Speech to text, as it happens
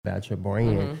about your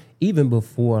brand, even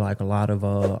before like a lot of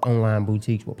online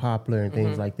boutiques were popular and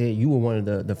things like that. You were one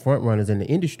of the front runners in the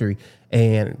industry,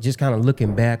 and just kind of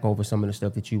looking back over some of the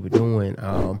stuff that you were doing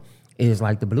is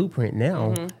like the blueprint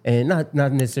now. And not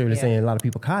necessarily saying a lot of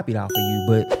people copied off of you,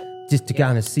 but just to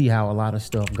kind of see how a lot of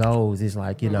stuff goes is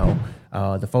like,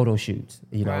 the photo shoots,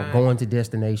 going to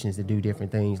destinations to do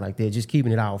different things like that, just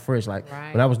keeping it all fresh. Like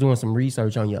when I was doing some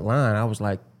research on your line, I was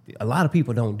like, a lot of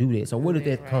people don't do that. So where did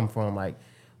that come from? Like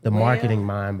the marketing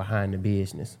mind behind the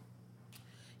business?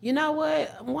 You know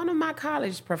what? One of my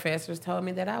college professors told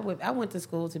me that I went to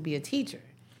school to be a teacher.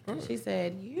 She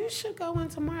said, you should go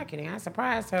into marketing. I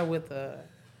surprised her with a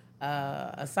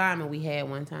assignment we had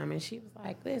one time, and she was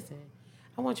like, listen,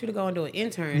 I want you to go and do an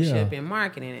internship in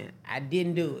marketing. And I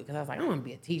didn't do it because I was like, I want to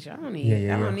be a teacher. I don't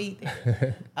need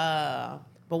that.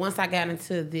 But once I got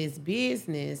into this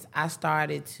business, I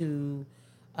started to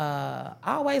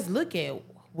always look at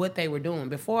what they were doing.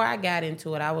 Before I got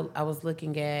into it, I was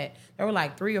looking at, there were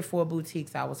like 3 or 4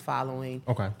 boutiques I was following.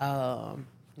 Okay.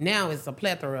 Now it's a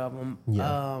plethora of them.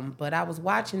 But I was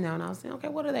watching them and I was saying, okay,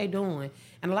 what are they doing?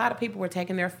 And a lot of people were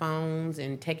taking their phones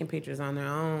and taking pictures on their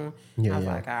own. I was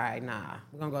like, all right, nah,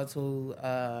 we're going to go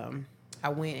to, I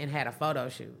went and had a photo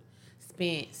shoot.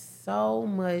 Spent so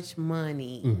much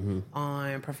money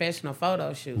on professional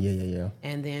photo shoots.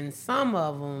 And then some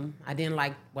of them, I didn't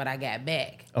like what I got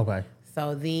back. Okay.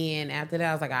 So then after that,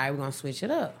 I was like, all right, we're going to switch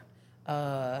it up.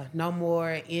 No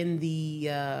more in the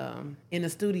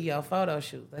studio photo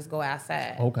shoot. Let's go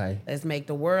outside. Okay. Let's make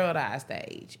the world our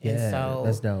stage. Yeah, and so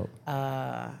that's dope.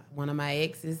 One of my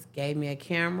exes gave me a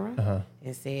camera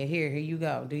and said, here you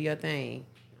go. Do your thing.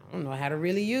 I don't know how to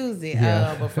really use it.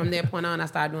 But from that point on, I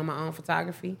started doing my own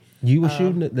photography. You were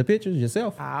shooting the pictures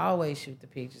yourself? I always shoot the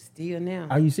pictures, still now.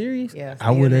 Are you serious? Yeah. I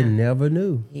would have never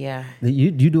knew. Yeah. You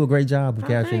do a great job of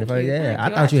capturing the photo. Yeah, I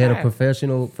thought you had a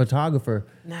professional photographer.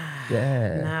 Nah.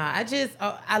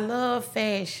 I love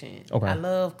fashion. Okay. I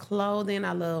love clothing.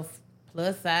 I love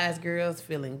plus size girls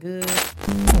feeling good.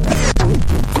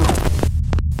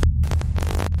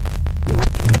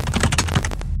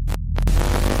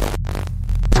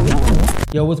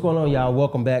 Yo, what's going on, y'all?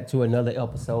 Welcome back to another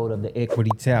episode of the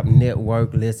Equity Tap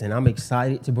Network. Listen, I'm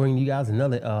excited to bring you guys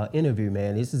another interview,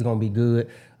 man. This is going to be good.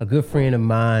 A good friend of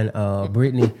mine,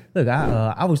 Brittany. Look,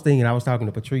 I was talking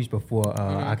to Patrice before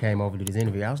I came over to this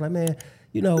interview. I was like, man,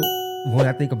 when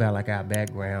I think about like our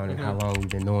background and how long we've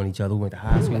been knowing each other, we went to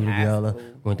high school together,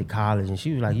 went to college, and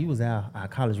she was like, you was our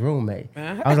college roommate.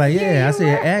 I was like, yeah. I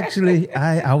said, actually,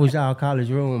 I was our college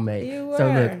roommate. You were.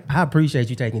 So look, I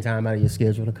appreciate you taking time out of your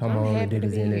schedule to come on and do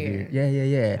this interview.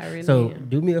 Yeah. Really so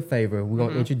do me a favor. We're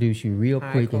going to introduce you real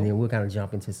quick, and then we'll kind of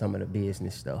jump into some of the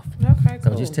business stuff. Okay,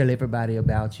 cool. So just tell everybody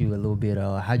about you a little bit,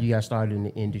 how you got started in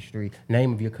the industry,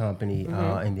 name of your company,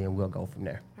 and then we'll go from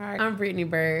there. All right. I'm Brittany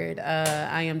Byrd.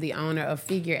 I am the owner of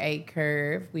Figure 8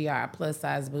 Curve. We are a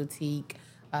plus-size boutique,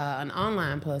 an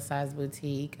online plus-size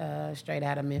boutique straight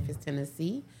out of Memphis,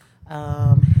 Tennessee.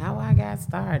 How I got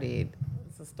started,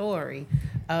 it's a story.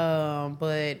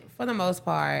 But for the most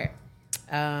part,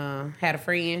 had a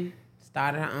friend,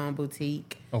 started her own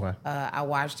boutique. Okay. I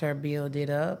watched her build it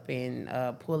up and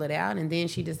pull it out, and then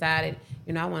she decided,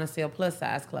 I want to sell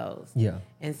plus-size clothes. Yeah.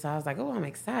 And so I was like, oh, I'm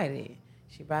excited.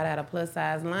 She brought out a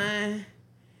plus-size line,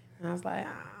 and I was like,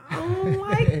 I don't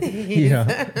like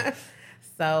this.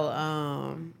 So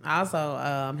I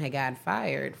also had gotten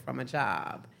fired from a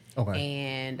job. Okay.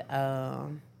 And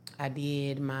I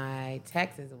did my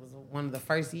taxes. It was one of the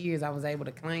first years I was able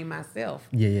to claim myself.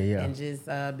 Yeah. And just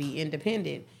be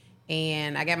independent.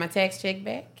 And I got my tax check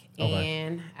back. Okay.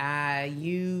 And I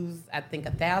used, I think,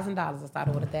 $1,000. I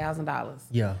started with $1,000.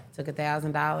 Yeah. Took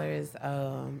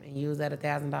 $1,000 and used that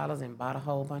 $1,000 and bought a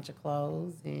whole bunch of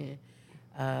clothes. And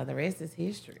the rest is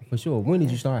history. For sure. When did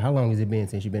you start? How long has it been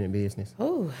since you've been in business?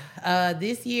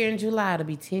 This year in July, it'll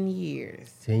be 10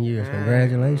 years. 10 years.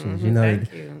 Congratulations.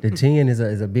 Thank you. The 10 is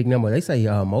a big number. They say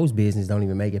most businesses don't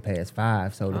even make it past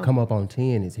 5. So to come up on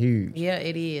 10 is huge. Yeah,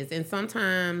 it is. And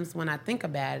sometimes when I think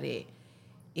about it,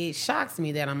 it shocks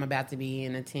me that I'm about to be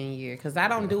in a 10-year because I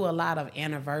don't do a lot of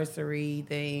anniversary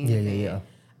things. Yeah.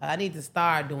 I need to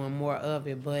start doing more of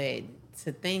it, but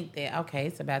to think that, okay,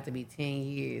 it's about to be 10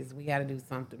 years, we got to do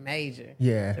something major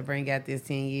to bring out this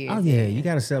 10 years. Oh, yeah, you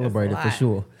got to celebrate it for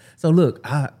sure. So, look,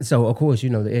 of course,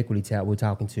 the Equity Tap, we're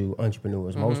talking to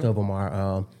entrepreneurs. Most of them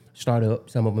are startup.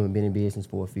 Some of them have been in business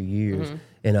for a few years.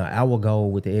 And our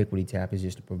goal with the Equity Tap is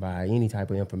just to provide any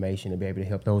type of information to be able to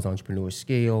help those entrepreneurs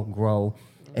scale, grow,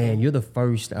 And you're the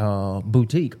first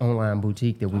online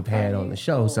boutique that we've had on the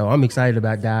show. So I'm excited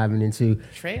about diving into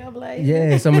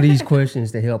Trailblazer. some of these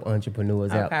questions to help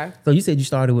entrepreneurs out. So you said you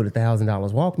started with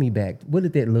 $1,000. Walk me back. What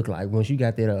did that look like once you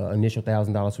got that initial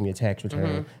 $1,000 from your tax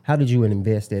return? How did you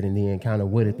invest that, and then kind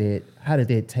of how did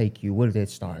that take you? What did that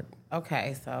start?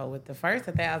 Okay, so with the first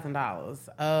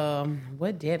 $1,000,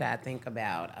 what did I think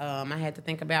about? I had to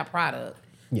think about product.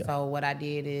 Yeah. So what I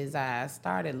did is I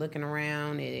started looking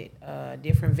around at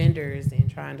different vendors and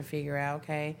trying to figure out,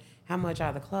 okay, how much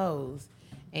are the clothes?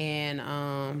 And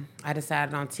I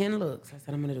decided on 10 looks. I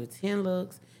said, I'm going to do 10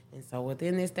 looks. And so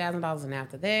within this $1,000, and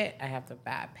after that, I have to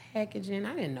buy packaging.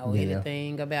 I didn't know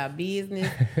anything about business.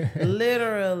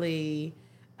 Literally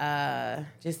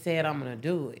just said, I'm going to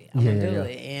do it. I'm going to do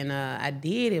it. And I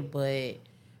did it, but...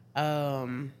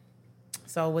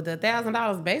 So with the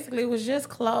 $1,000, basically it was just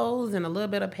clothes and a little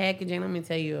bit of packaging. Let me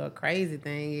tell you a crazy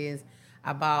thing is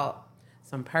I bought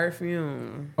some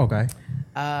perfume. Okay.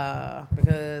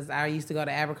 Because I used to go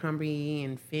to Abercrombie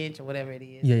and Finch or whatever it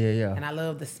is. Yeah. And I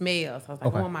love the smell. So I was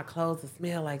like, I want my clothes to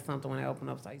smell like something when I open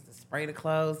up. So I used to spray the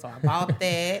clothes. So I bought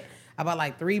that. I bought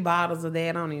like 3 bottles of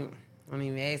that. Don't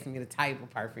even ask me the type of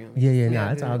perfume.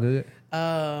 It's all good.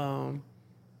 I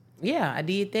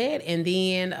did that. And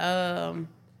then...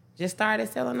 just started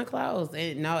selling the clothes.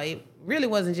 And no, it really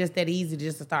wasn't just that easy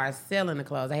just to start selling the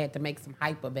clothes. I had to make some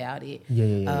hype about it.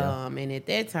 And at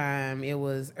that time, it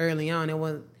was early on.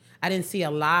 I didn't see a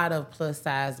lot of plus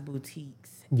size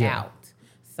boutiques out.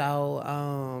 So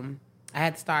I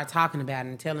had to start talking about it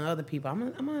and telling other people,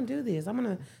 I'm gonna do this. I'm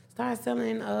gonna start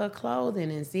selling clothing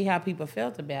and see how people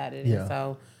felt about it. And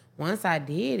so once I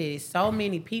did it, so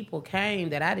many people came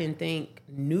that I didn't think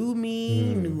knew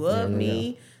me, knew of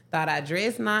me. Thought I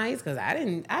dressed nice because I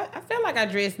felt like I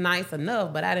dressed nice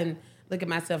enough, but I didn't look at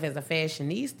myself as a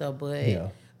fashionista.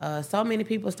 But so many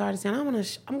people started saying, I'm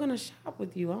gonna shop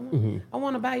with you. I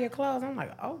want to buy your clothes. I'm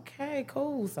like, okay,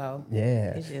 cool. So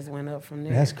it just went up from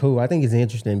there. That's cool. I think it's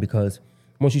interesting because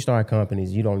once you start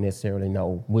companies, you don't necessarily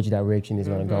know which direction it's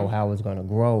going to go, how it's going to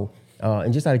grow.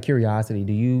 And just out of curiosity,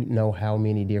 do you know how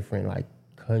many different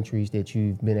countries that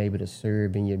you've been able to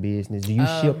serve in your business? Do you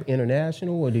ship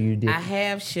international, or do you? I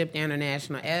have shipped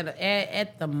international.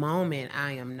 At the moment,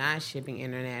 I am not shipping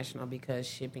international because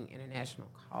shipping international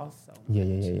costs so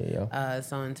much.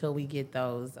 So until we get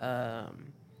those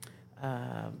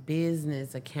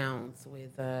business accounts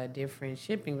with different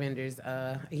shipping vendors,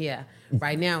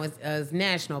 right now it's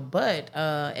national. But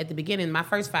at the beginning, my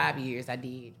first 5 years, I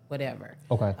did whatever.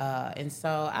 Okay. And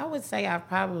so I would say I've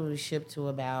probably shipped to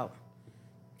about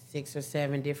 6 or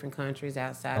 7 different countries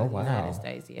outside of the United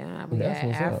States. Yeah, we got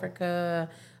Africa.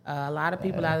 A lot of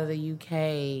people out of the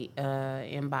UK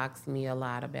inboxed me a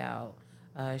lot about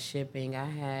shipping. I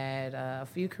had a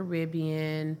few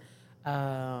Caribbean.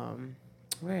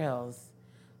 Where else?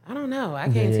 I don't know. I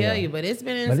can't tell you, but it's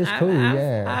been. But it's cool.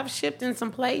 I've shipped in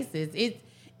some places.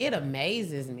 It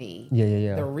amazes me.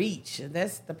 The reach.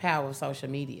 That's the power of social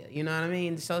media. You know what I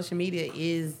mean? Social media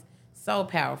is so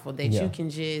powerful that you can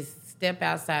just step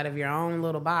outside of your own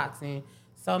little box, and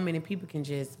so many people can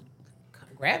just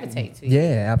gravitate to you.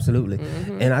 Yeah, absolutely.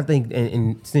 And I think,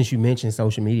 and since you mentioned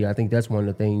social media, I think that's one of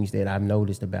the things that I've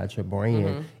noticed about your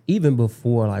brand. Even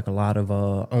before a lot of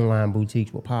online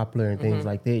boutiques were popular and things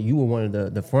like that, you were one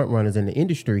of the front runners in the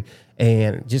industry.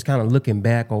 And just kind of looking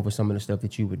back over some of the stuff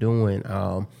that you were doing,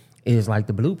 is like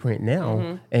the blueprint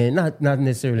now. And not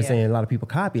necessarily saying a lot of people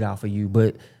copied off of you,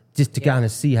 but just to kind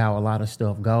of see how a lot of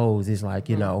stuff goes is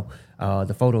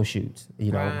the photo shoots,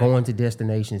 going to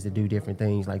destinations to do different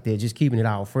things like that, just keeping it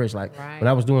all fresh. When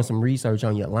I was doing some research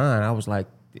on your line, I was like,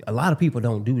 a lot of people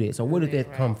don't do that. So where did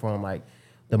that come from,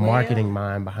 the marketing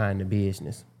mind behind the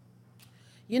business?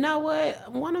 You know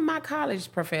what? One of my college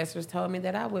professors told me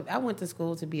that I went to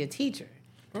school to be a teacher.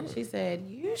 She said,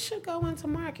 you should go into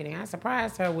marketing. I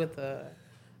surprised her with a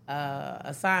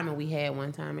assignment we had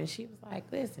one time, and she was like,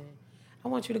 listen, I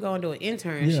want you to go and do an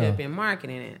internship in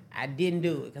marketing. And I didn't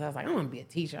do it because I was like, I want to be a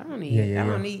teacher. I don't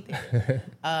need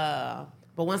that.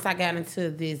 But once I got into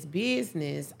this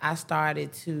business, I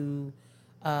started to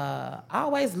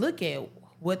always look at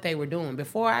what they were doing.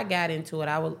 Before I got into it,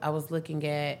 I was looking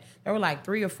at, there were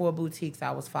 3 or 4 boutiques I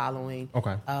was following.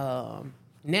 Okay.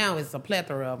 Now it's a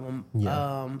plethora of them.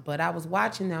 But I was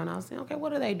watching them and I was saying, okay,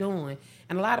 what are they doing?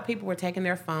 And a lot of people were taking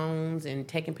their phones and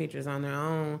taking pictures on their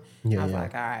own. I was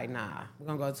like, all right, nah. We're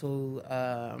going to go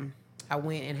to, I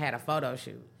went and had a photo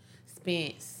shoot.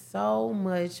 Spent so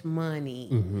much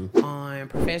money on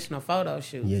professional photo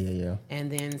shoots.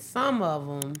 And then some of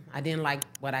them, I didn't like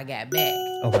what I got back.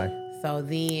 Okay. So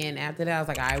then after that, I was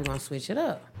like, all right, we're gonna switch it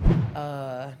up.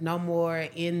 No more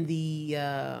in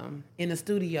the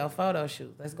studio photo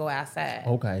shoot. Let's go outside.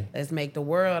 Okay. Let's make the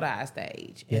world our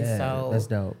stage. Yeah, and so that's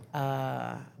dope.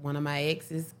 One of my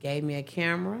exes gave me a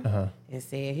camera and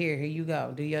said, here you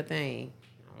go, do your thing.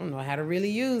 I don't know how to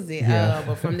really use it.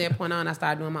 But from that point on, I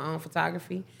started doing my own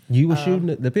photography. You were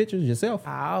shooting the pictures yourself?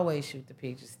 I always shoot the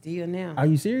pictures, still now. Are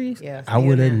you serious? Yeah. I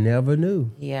would have never knew.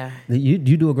 Yeah. You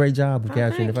do a great job of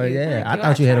capturing the photo. Yeah, I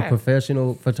thought you had a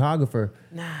professional photographer.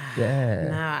 Nah.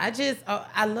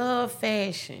 I love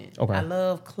fashion. Okay. I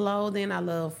love clothing. I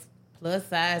love plus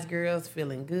size girls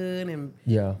feeling good and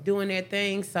doing their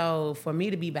thing. So for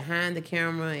me to be behind the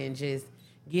camera and just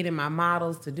getting my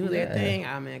models to do their thing,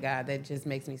 oh my God, that just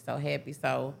makes me so happy.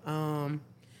 So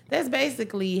that's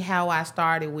basically how I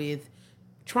started with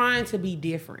trying to be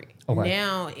different. Okay.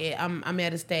 Now I'm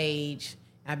at a stage,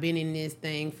 I've been in this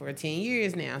thing for 10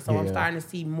 years now, so I'm starting to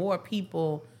see more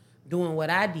people doing what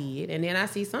I did, and then I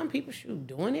see some people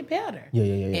doing it better. Yeah.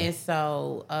 And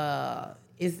so I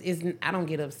don't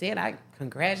get upset. I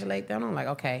congratulate them. I'm like,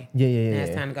 okay, now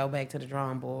it's time to go back to the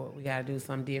drawing board. We got to do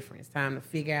something different. It's time to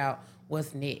figure out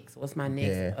what's next. What's my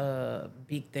next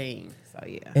big thing? So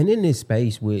yeah. And in this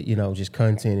space with just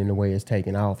content and the way it's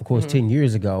taken off. Of course, 10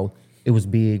 years ago it was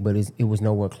big, but it was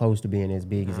nowhere close to being as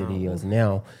big as it is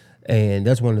now. And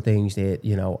that's one of the things that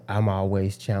I'm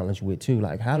always challenged with too.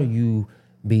 Like, how do you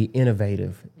be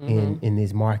innovative in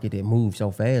this market that moves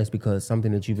so fast? Because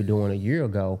something that you were doing a year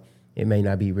ago, it may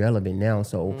not be relevant now.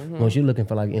 So once you're looking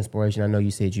for like inspiration, I know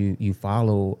you said you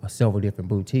follow several different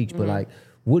boutiques, but like,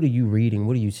 what are you reading?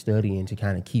 What are you studying to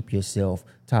kind of keep yourself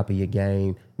top of your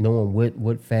game, knowing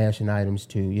what fashion items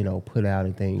to put out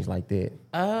and things like that?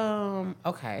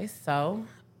 Okay, so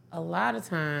a lot of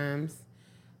times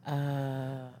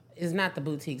it's not the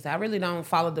boutiques. I really don't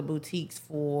follow the boutiques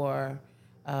for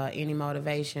any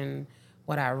motivation.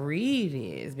 What I read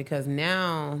is, because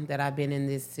now that I've been in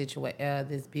this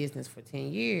this business for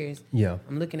 10 years,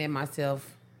 I'm looking at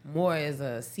myself more as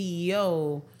a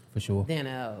CEO for sure than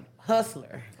a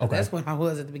hustler. Okay. That's what I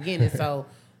was at the beginning. So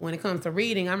when it comes to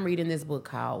reading, I'm reading this book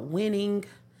called Winning.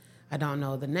 I don't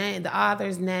know the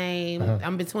author's name.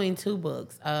 I'm between two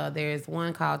books. There's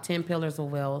one called 10 Pillars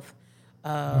of Wealth.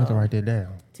 I have to write that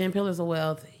down. 10 Pillars of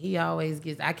Wealth. He always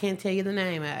gets, I can't tell you the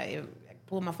name. I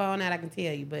pull my phone out, I can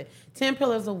tell you. But 10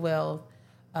 Pillars of Wealth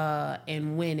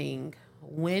and Winning.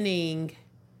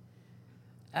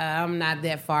 I'm not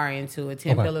that far into it.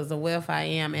 10 Pillars of Wealth, I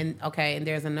am. And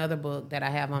there's another book that I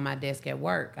have on my desk at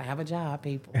work. I have a job,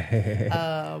 people.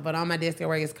 But on my desk at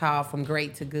work, it's called From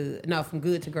Good to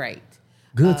Great.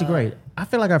 Good to Great. I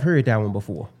feel like I've heard that one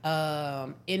before.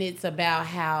 And it's about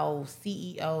how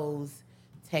CEOs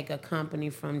take a company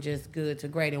from just good to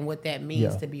great and what that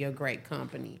means to be a great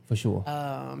company. For sure.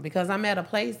 Because I'm at a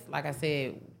place, like I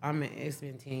said, it's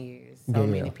been 10 years. So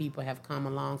many people have come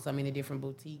along, so many different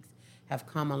boutiques have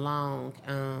come along,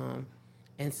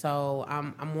 and so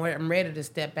I'm ready to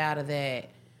step out of that.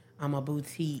 I'm a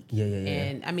boutique,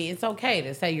 and I mean it's okay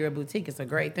to say you're a boutique. It's a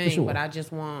great thing, but I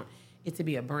just want it to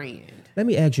be a brand. Let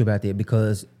me ask you about that,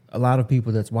 because a lot of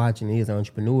people that's watching is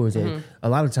entrepreneurs, and a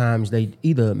lot of times they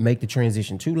either make the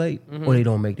transition too late or they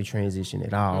don't make the transition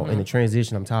at all. And the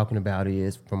transition I'm talking about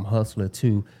is from hustler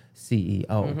to CEO.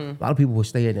 A lot of people will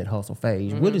stay in that hustle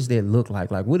phase. What does that look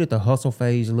like? Like, what did the hustle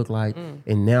phase look like?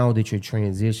 And now that you're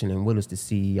transitioning, what does the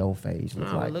CEO phase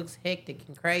look like? It looks hectic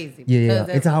and crazy. Yeah,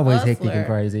 it's always hectic and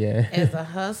crazy, As a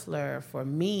hustler, for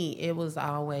me, it was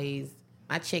always,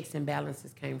 my checks and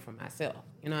balances came from myself.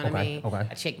 You know what I mean?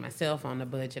 I check myself on the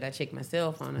budget. I check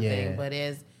myself on the thing. But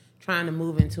as trying to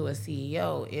move into a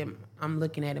CEO, I'm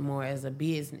looking at it more as a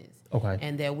business.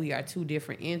 And that we are two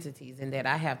different entities and that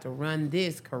I have to run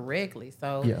this correctly.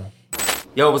 So,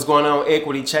 Yo, what's going on,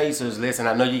 Equity Chasers? Listen,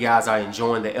 I know you guys are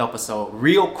enjoying the episode.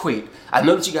 Real quick, I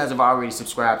know that you guys have already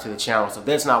subscribed to the channel, so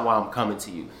that's not why I'm coming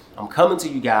to you. I'm coming to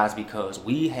you guys because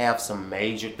we have some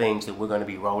major things that we're going to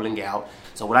be rolling out.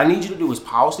 So what I need you to do is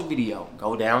pause the video,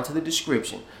 go down to the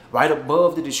description. Right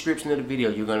above the description of the video,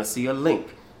 you're going to see a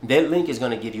link. That link is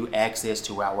going to give you access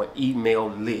to our email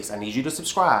list. I need you to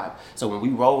subscribe. So when we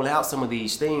roll out some of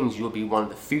these things, you'll be one of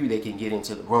the few that can get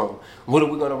into the room. What are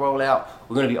we going to roll out?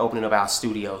 We're going to be opening up our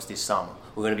studios this summer.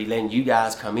 We're going to be letting you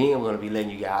guys come in. We're going to be letting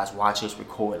you guys watch us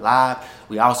record live.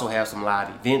 We also have some live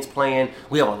events planned.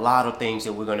 We have a lot of things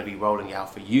that we're going to be rolling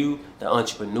out for you, the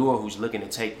entrepreneur who's looking to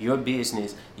take your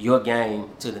business, your game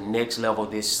to the next level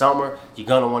this summer. You're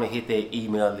going to want to hit that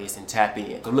email list and tap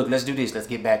in. So look, let's do this. Let's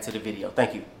get back to the video.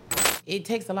 Thank you. it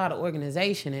takes a lot of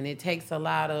organization, and it takes a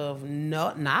lot of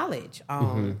knowledge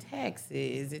on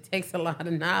taxes. It takes a lot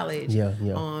of knowledge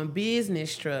on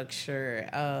business structure,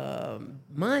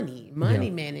 money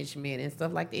management, and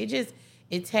stuff like that.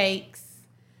 It takes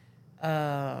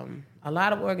a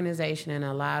lot of organization and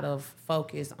a lot of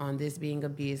focus on this being a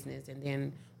business. And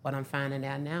then what I'm finding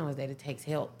out now is that it takes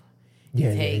help.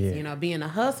 It takes, you know, being a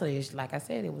hustler is, like I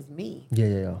said, it was me. But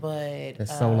that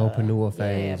solopreneur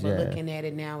phase. But looking at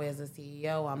it now as a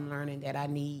CEO, I'm learning that I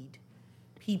need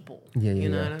people. You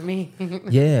know what I mean?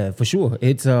 Yeah, for sure.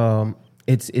 It's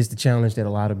the challenge that a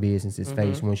lot of businesses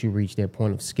face. Once you reach that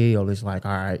point of scale, it's like,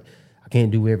 all right, I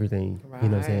can't do everything. You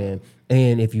know what I'm saying?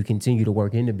 And if you continue to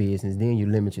work in the business, then you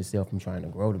limit yourself from trying to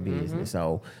grow the business.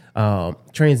 So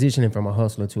transitioning from a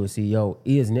hustler to a CEO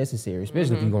is necessary,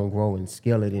 especially if you're going to grow and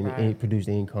scale it and produce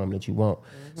the income that you want.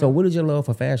 So where did your love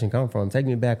for fashion come from? Take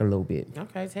me back a little bit.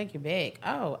 Okay, take you back.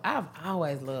 Oh, I've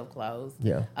always loved clothes.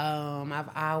 I've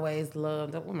always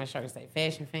loved, what my shirt say,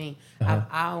 fashion fiend. I've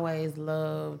always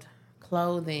loved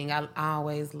clothing. I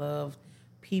always loved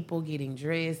people getting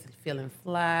dressed, feeling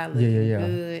fly, looking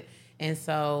good. And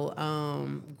so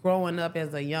growing up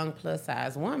as a young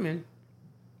plus-size woman,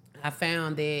 I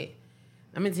found that,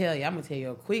 I'm going to tell you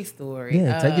a quick story.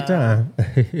 Yeah, take your time.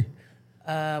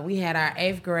 We had our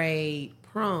 8th grade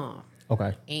prom.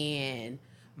 Okay. And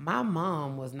my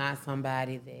mom was not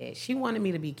somebody that, she wanted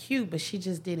me to be cute, but she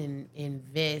just didn't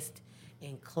invest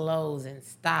in clothes and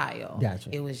style. Gotcha.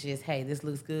 It was just, hey, this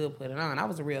looks good, put it on. I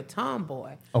was a real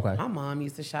tomboy. Okay. My mom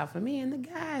used to shop for me in the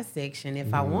guys section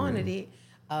if I wanted it.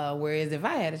 Whereas if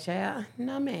I had a child,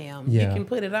 no ma'am, you can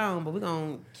put it on, but we're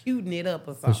going to cuten it up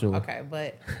or something. For sure. Okay,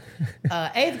 but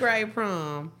 8th grade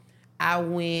prom, I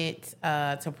went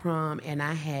to prom and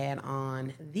I had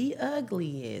on the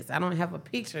ugliest. I don't have a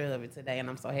picture of it today, and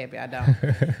I'm so happy I don't.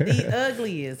 The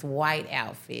ugliest white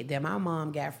outfit that my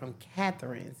mom got from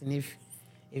Catherine's. And if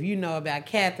you know about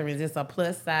Catherine's, it's a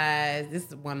plus size. This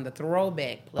is one of the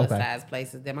throwback plus size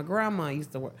places that my grandma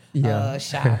used to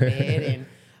shop at. And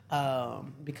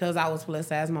because I was plus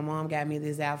size, my mom got me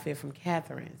this outfit from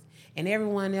Catherine's. And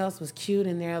everyone else was cute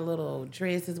in their little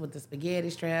dresses with the spaghetti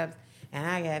straps. And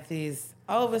I got this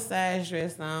oversized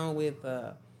dress on with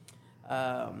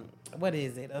what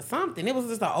is it? Or something. It was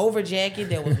just an over jacket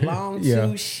that was long,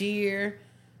 too sheer.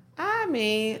 I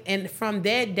mean, and from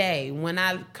that day, when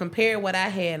I compared what I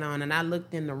had on and I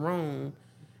looked in the room,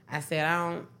 I said,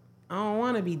 I don't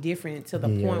want to be different to the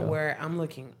point where I'm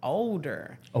looking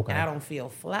older and I don't feel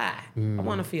fly. I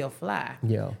want to feel fly.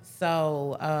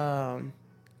 So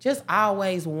just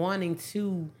always wanting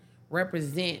to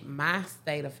represent my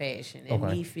state of fashion and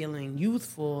me feeling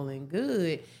youthful and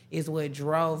good is what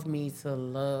drove me to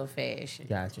love fashion.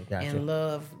 Gotcha. And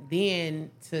love then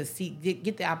to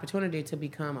get the opportunity to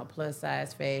become a plus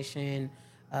size fashion.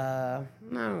 I'm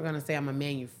not gonna say I'm a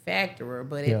manufacturer,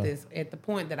 but at the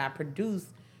point that I produce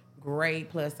great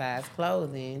plus size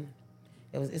clothing,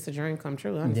 it's a dream come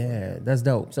true. Honestly. Yeah, that's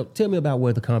dope. So tell me about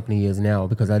where the company is now,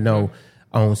 because I know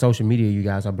on social media you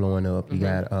guys are blowing up. You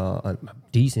got a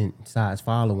decent size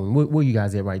following. Where you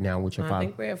guys at right now with your following?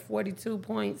 I think we're at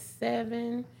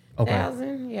 42.7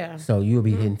 thousand. Yeah. So you'll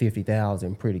be hitting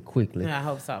 50,000 pretty quickly. Yeah, I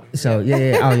hope so. So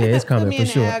it's coming for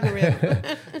sure.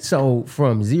 So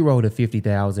from 0 to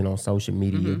 50,000 on social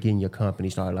media, getting your company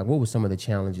started. Like, what were some of the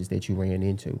challenges that you ran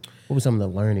into? What were some of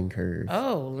the learning curves?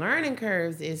 Oh, learning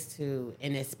curves is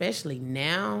and especially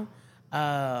now,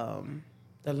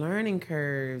 the learning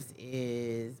curves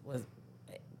was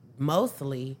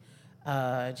mostly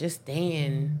just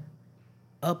staying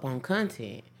up on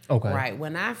content. Okay. Right.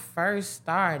 When I first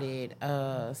started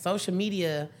social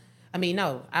media,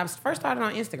 I first started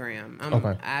on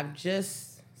Instagram. I've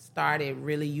just started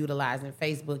really utilizing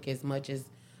Facebook as much as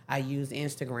I use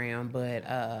Instagram, but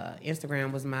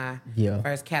Instagram was my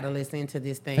first catalyst into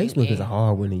this thing. Facebook is a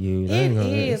hard one to use. It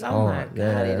is. Oh my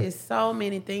God. It is so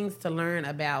many things to learn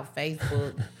about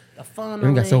Facebook. The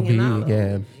funneling got so big, and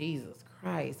all Jesus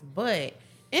Christ. But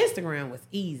Instagram was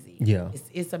easy. Yeah.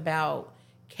 It's about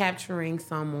capturing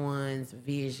someone's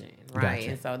vision, right? Gotcha.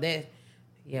 And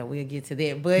so we'll get to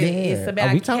that. But it's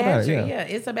about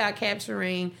it's about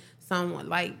capturing someone,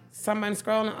 like somebody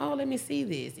scrolling, oh, let me see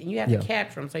this. And you have to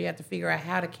capture them. So you have to figure out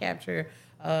how to capture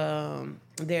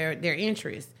their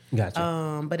interest.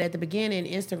 Gotcha. But at the beginning,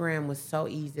 Instagram was so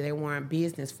easy. They weren't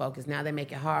business focused. Now they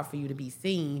make it hard for you to be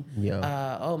seen.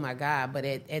 Yeah. Oh my God. But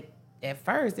at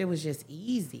first, it was just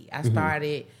easy. I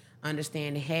started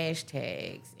understanding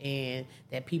hashtags, and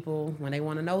that people, when they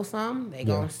want to know something, they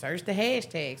gonna search the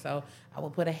hashtag. So I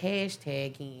would put a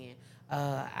hashtag in.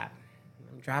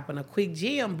 dropping a quick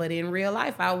gem, but in real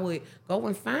life, I would go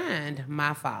and find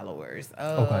my followers.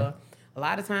 Okay. A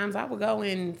lot of times I would go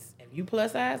and, if you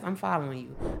plus size, I'm following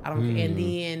you. I don't care. And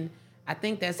then I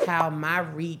think that's how my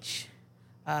reach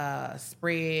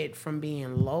spread from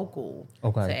being local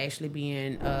to actually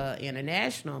being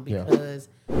international, because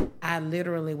I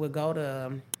literally would go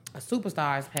to a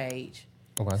superstars page,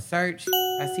 search.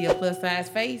 If I see a plus size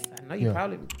face, I know you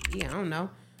probably, I don't know,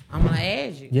 I'm going to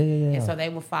add you. Yeah. And so they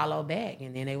would follow back,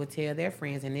 and then they would tell their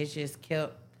friends, and it just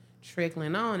kept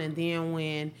trickling on. And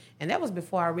then and that was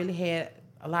before I really had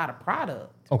a lot of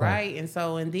product, right? And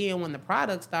then when the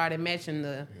product started matching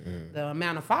the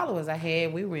amount of followers I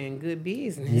had, we were in good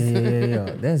business.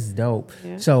 Yeah. That's dope.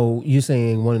 Yeah. So you're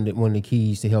saying one of the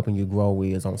keys to helping you grow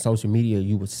is on social media,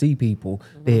 you would see people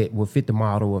that would fit the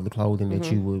model of the clothing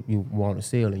that you want to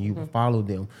sell, and you would follow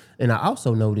them. And I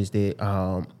also noticed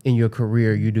that in your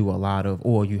career, you do a lot of,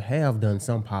 or you have done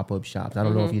some pop-up shops. I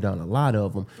don't know if you've done a lot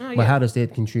of them, but how does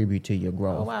that contribute to your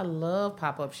growth? Oh, I love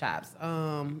pop-up shops.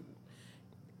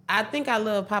 I think I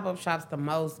love pop-up shops the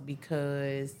most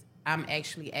because I'm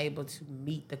actually able to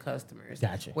meet the customers.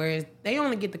 Gotcha. Whereas they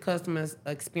only get the customer's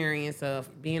experience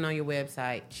of being on your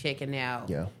website, checking out,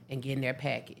 and getting their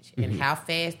package. And how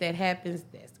fast that happens,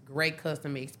 that's great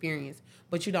customer experience.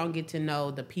 But you don't get to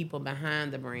know the people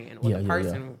behind the brand, or the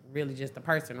person, really just the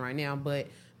person right now, but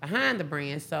behind the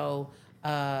brand. So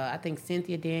I think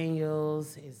Cynthia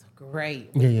Daniels is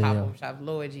great with pop-up shops,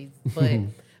 Lord Jesus. But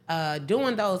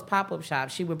doing those pop-up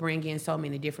shops, she would bring in so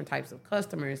many different types of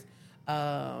customers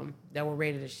that were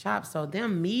ready to shop. So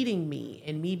them meeting me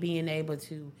and me being able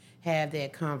to have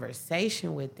that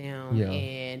conversation with them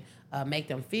and make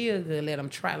them feel good, let them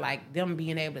try, like them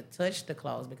being able to touch the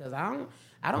clothes, because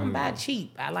I don't buy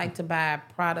cheap. I like to buy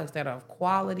products that are of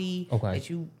quality, that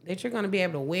you're going to be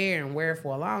able to wear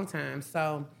for a long time.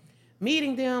 So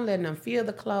meeting them, letting them feel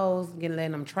the clothes,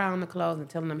 letting them try on the clothes and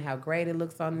telling them how great it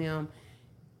looks on them,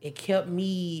 it kept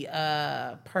me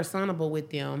personable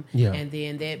with them, and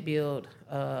then that built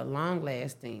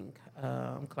long-lasting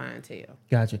clientele.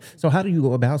 Gotcha. So how do you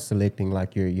go about selecting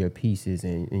like your pieces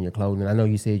and your clothing? I know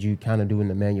you said you kind of doing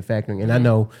the manufacturing, and I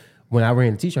know when I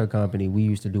ran a t-shirt company, we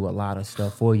used to do a lot of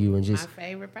stuff for you, and just my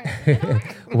favorite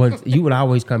part. You would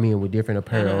always come in with different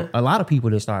apparel. A lot of people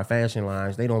that start fashion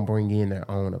lines, they don't bring in their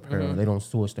own apparel. They don't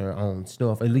source their own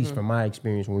stuff. At least from my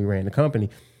experience when we ran the company.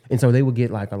 And so they would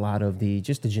get like a lot of the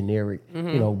generic,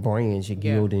 brands, your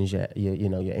Gildens,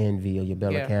 your Envy or your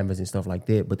Bella Canvas and stuff like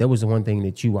that. But that was the one thing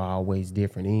that you were always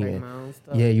different in. Bring my own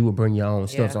stuff. Yeah, you would bring your own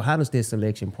stuff. So how does this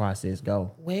selection process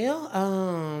go?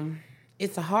 Well,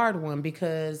 it's a hard one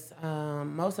because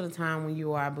most of the time when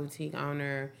you are a boutique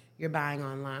owner, you're buying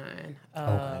online.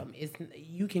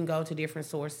 You can go to different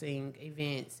sourcing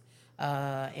events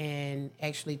and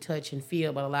actually touch and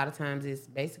feel, but a lot of times it's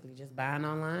basically just buying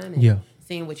online and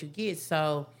seeing what you get.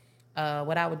 So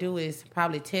what I would do is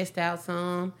probably test out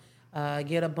some,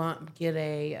 get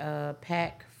a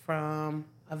pack from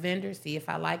a vendor, see if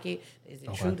I like it. Is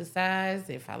it true to size?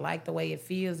 If I like the way it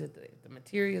feels, if the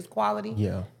material is quality,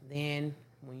 then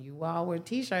when you all were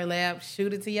T-shirt Lab,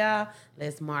 shoot it to y'all.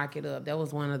 Let's mark it up. That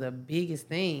was one of the biggest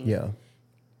things.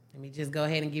 Let me just go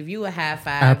ahead and give you a high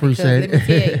five. I appreciate it. Let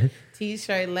me tell you,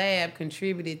 T-shirt Lab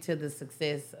contributed to the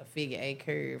success of Figure 8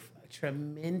 Curve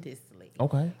tremendously.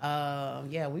 Okay.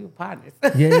 We were partners.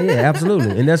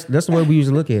 Absolutely. And that's the way we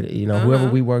usually look at it. You know, whoever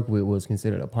we work with was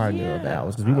considered a partner of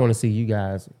ours, because we want to see you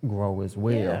guys grow as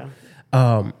well.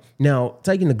 Now,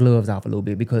 taking the gloves off a little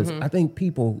bit, because I think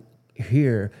people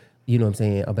hear,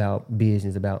 about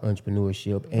business, about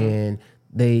entrepreneurship, and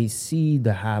they see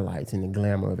the highlights and the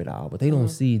glamour of it all, but they don't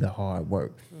see the hard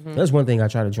work. That's one thing I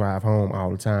try to drive home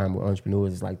all the time with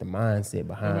entrepreneurs, is like the mindset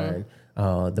behind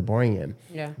the brand.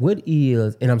 What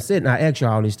is, and I ask you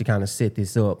all this to kind of set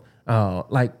this up,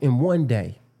 like in one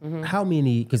day, how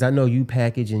many, because I know you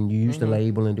package and you used to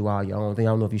label and do all your own thing.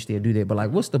 I don't know if you still do that, but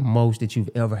like, what's the most that you've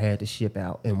ever had to ship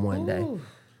out in one day?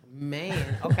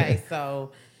 Man. Okay.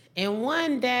 So in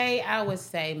one day, I would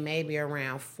say maybe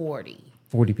around 40.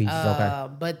 40 pieces, okay.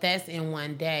 But that's in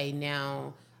one day.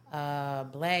 Now,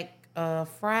 Black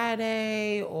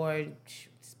Friday or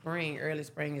early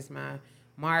spring is my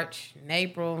March and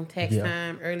April tax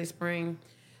time, early spring.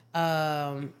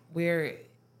 I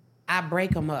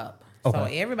break them up. So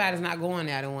everybody's not going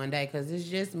out in one day, because it's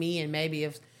just me, and maybe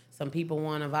if some people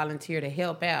want to volunteer to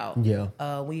help out,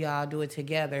 we all do it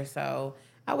together. So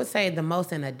I would say the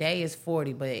most in a day is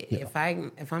 40, but if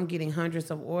I'm getting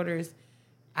hundreds of orders,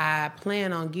 I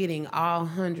plan on getting all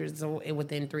hundreds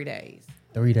within 3 days.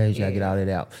 3 days, you gotta get all that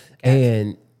out.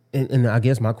 Gotcha. And I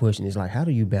guess my question is, like, how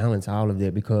do you balance all of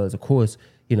that? Because of course,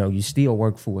 you still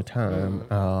work full time,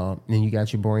 and you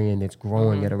got your brand that's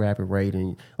growing at a rapid rate.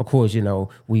 And of course,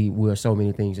 we're so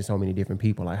many things to so many different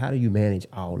people. Like, how do you manage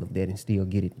all of that and still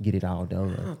get it all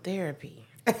done? Oh, therapy.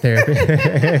 For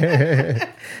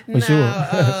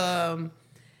sure.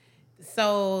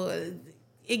 So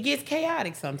it gets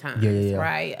chaotic sometimes,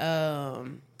 right?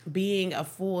 Being a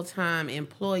full-time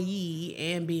employee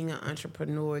and being an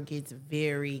entrepreneur gets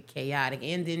very chaotic.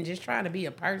 And then just trying to be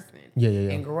a person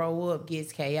and grow up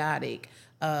gets chaotic.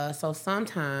 So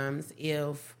sometimes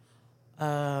if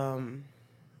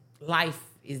life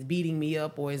is beating me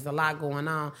up or there's a lot going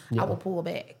on, I will pull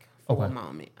back for a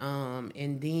moment.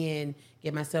 And then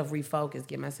get myself refocused,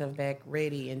 get myself back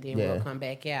ready, and then we'll come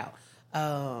back out.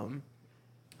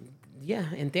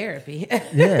 In therapy.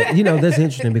 That's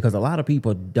interesting because a lot of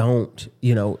people don't,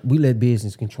 we let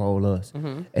business control us,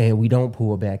 and we don't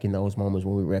pull back in those moments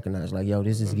when we recognize, like, yo,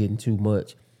 this is getting too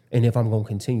much. And if I'm going to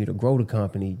continue to grow the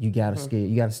company, you got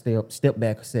to step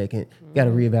back a second, got to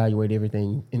reevaluate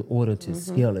everything in order to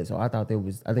scale it. So I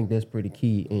think that's pretty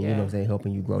key in,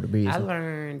 helping you grow the business. I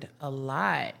learned a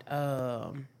lot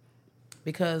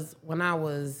because when I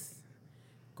was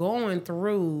going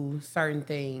through certain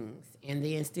things and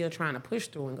then still trying to push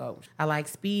through and go, I like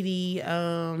speedy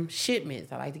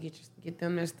shipments. I like to get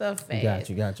them their stuff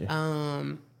fast. Gotcha.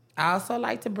 I also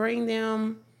like to bring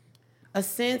them a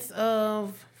sense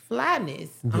of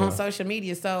flyness on social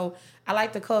media. So I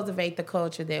like to cultivate the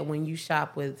culture that when you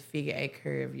shop with Figure 8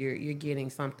 Curve, you're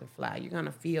getting something fly. You're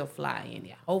gonna feel fly in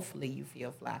it. Hopefully you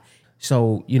feel fly.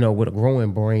 So, with a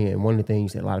growing brand, one of the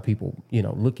things that a lot of people,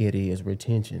 look at is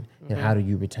retention. And how do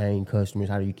you retain customers?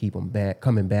 How do you keep them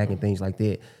coming back and things like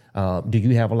that? Do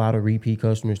you have a lot of repeat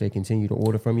customers that continue to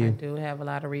order from you? I do have a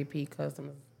lot of repeat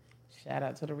customers. Shout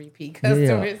out to the repeat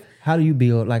customers. Yeah. How do you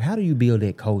build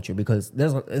that culture? Because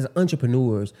as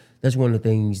entrepreneurs, that's one of the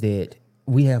things that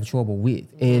we have trouble with.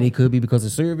 And it could be because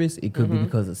of service. It could be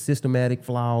because of systematic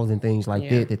flaws and things like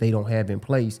that they don't have in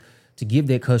place to give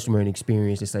that customer an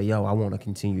experience to say, yo, I want to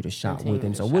continue to shop with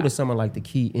them. So what are some of like the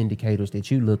key indicators that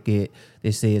you look at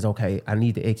that says, okay, I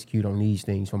need to execute on these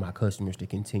things for my customers to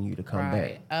continue to come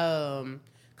back?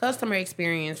 Customer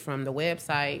experience from the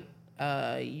website,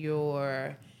 how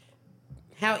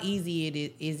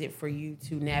easy is it for you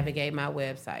to navigate my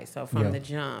website? So from the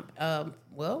jump,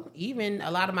 even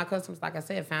a lot of my customers, like I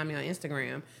said, found me on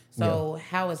Instagram. So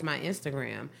how is my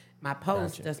Instagram? My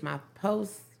post, does my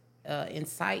post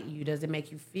incite you? Does it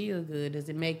make you feel good? Does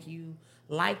it make you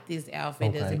like this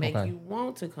outfit? Does it make you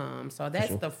want to come? So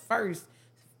that's the first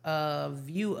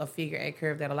view of Figure 8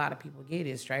 Curve that a lot of people get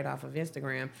is straight off of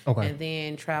Instagram. And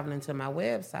then traveling to my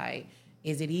website.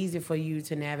 Is it easy for you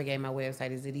to navigate my website?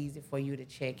 Is it easy for you to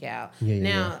check out?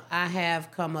 Now, I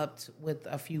have come up with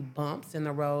a few bumps in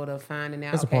the road of finding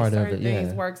out, certain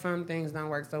things work, some things don't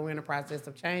work. So we're in the process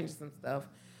of changing some stuff.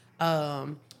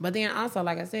 But then also,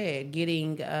 like I said,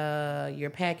 getting your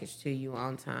package to you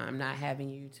on time, not having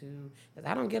you to, because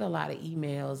I don't get a lot of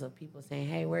emails of people saying,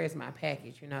 hey, where is my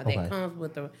package? That comes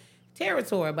with the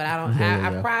territory, but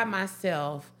I pride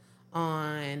myself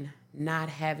on not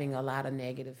having a lot of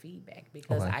negative feedback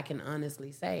because I can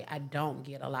honestly say I don't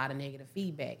get a lot of negative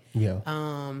feedback.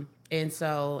 And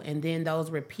then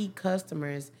those repeat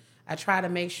customers, I try to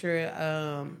make sure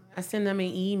I send them an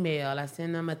email, I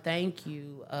send them a thank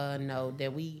you note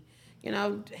that we,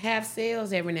 have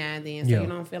sales every now and then, so you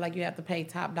don't feel like you have to pay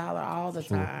top dollar all the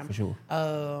time. For sure.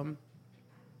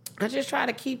 I just try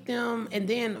to keep them, and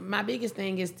then my biggest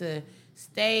thing is to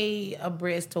stay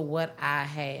abreast to what I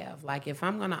have. Like if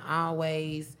I'm gonna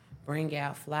always bring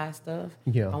out fly stuff,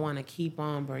 I want to keep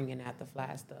on bringing out the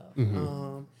fly stuff,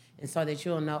 and so that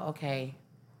you'll know, okay,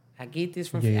 I get this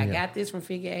from I got this from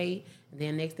Figure 8, and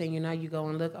then next thing you know, you go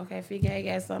and look, okay, Figure 8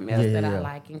 got something else that I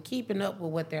like, and keeping up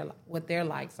with what their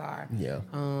likes are.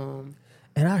 And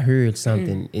I heard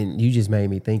something, and you just made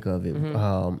me think of it.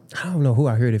 I don't know who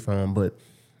I heard it from, but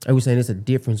I was saying it's a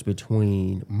difference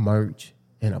between merch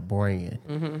and a brand.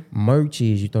 Merch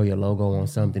is you throw your logo on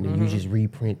something and you just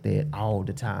reprint that all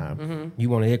the time.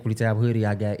 You want an Equity Tap hoodie,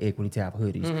 I got Equity Tap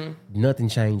hoodies. Nothing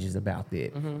changes about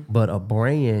that. But a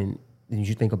brand, and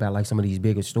you think about like some of these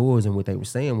bigger stores, and what they were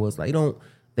saying was like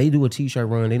they do a t-shirt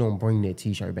run, they don't bring that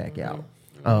t-shirt back out.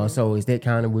 So is that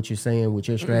kind of what you're saying with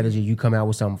your strategy? You come out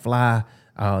with something fly,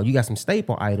 You got some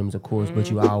staple items, of course,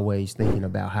 but you always thinking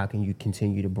about how can you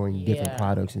continue to bring different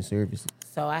products and services.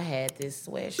 So I had this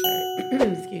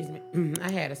sweatshirt. Excuse me. I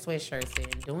had a sweatshirt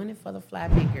saying, doing it for the fly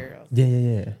big girls.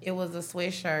 Yeah. It was a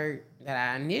sweatshirt that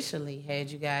I initially had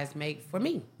you guys make for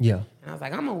me. Yeah. And I was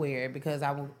like, I'm going to wear it because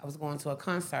I was going to a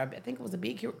concert. I think it was a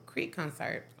Big Creek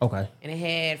concert. Okay. And it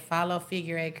had follow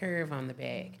figure 8 curve on the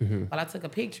back. But I took a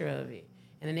picture of it.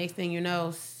 And the next thing you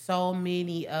know, so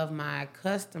many of my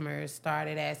customers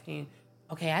started asking,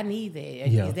 okay, I need that.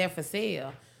 Is that for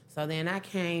sale? So then I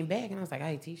came back and I was like,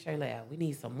 hey, T-shirt lab, we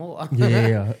need some more.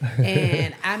 Yeah.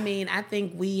 And I mean, I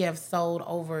think we have sold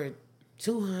over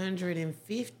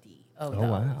 250 of those,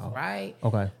 wow. right?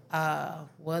 Okay.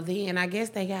 Well, then I guess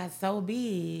they got so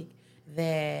big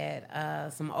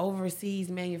that some overseas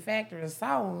manufacturers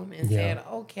saw them and said,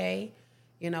 okay,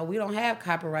 we don't have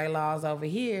copyright laws over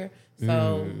here.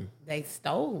 So they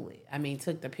stole it. I mean,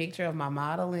 took the picture of my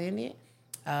model in it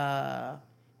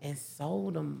and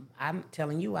sold them. I'm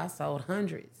telling you, I sold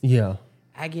hundreds. Yeah.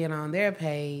 I get on their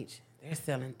page, they're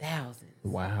selling thousands.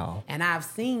 Wow. And I've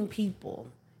seen people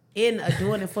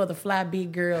doing it for the Fly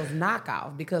Big Girls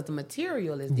knockoff because the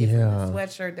material is different. Yeah. The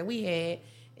sweatshirt that we had,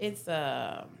 it's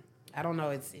I don't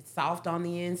know, it's soft on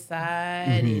the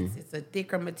inside. It's a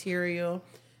thicker material.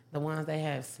 The ones they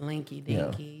have slinky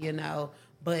dinky,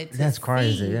 But that's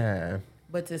crazy, yeah.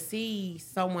 But to see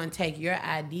someone take your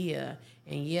idea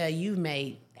and you've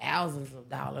made thousands of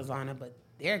dollars on it, but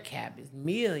their cap is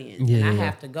millions. Yeah. And I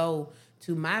have to go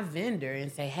to my vendor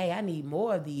and say, hey, I need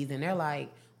more of these. And they're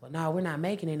like, well, no, we're not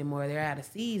making any more. They're out of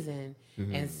season.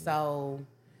 And so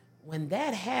when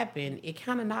that happened, it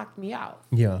kind of knocked me off.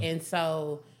 Yeah. And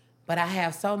so, but I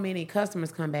have so many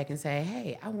customers come back and say,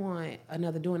 hey, I want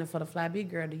another doing it for the Fly Big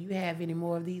Girl. Do you have any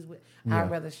more of these?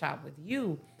 I'd rather shop with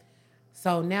you.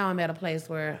 So now I'm at a place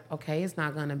where, okay, it's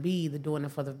not going to be the doing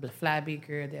it for the Fly Big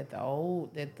Girl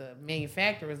that the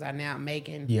manufacturers are now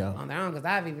making on their own. Because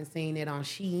I've even seen it on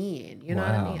Shein. You know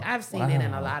what I mean? I've seen it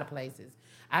in a lot of places.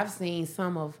 I've seen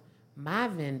some of my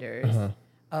vendors.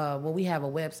 We have a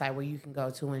website where you can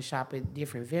go to and shop at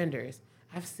different vendors.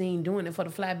 I've seen doing it for the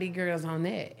Fly Big Girls on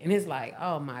that. And it's like,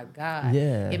 oh, my God.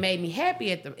 Yeah. It made me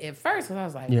happy at first because I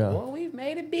was like, well, we've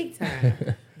made it big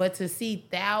time. But to see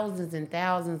thousands and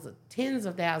thousands, tens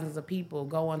of thousands of people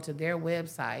go onto their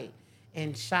website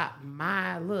and shop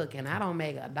my look, and I don't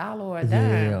make $1 or a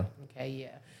dime. Yeah. Okay,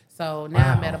 So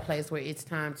now I'm at a place where it's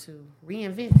time to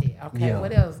reinvent it. Okay,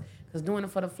 what else? Because doing it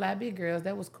for the Fly Big Girls,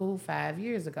 that was cool 5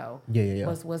 years ago. Yeah.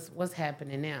 What's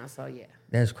happening now? So,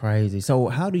 That's crazy. So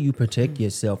how do you protect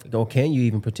yourself, or can you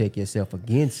even protect yourself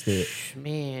against it?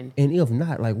 Man. And if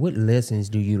not, like what lessons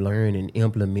do you learn and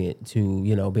implement to,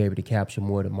 be able to capture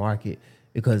more of the market?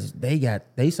 Because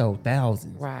they sold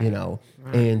thousands, right.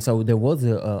 And so there was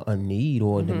a need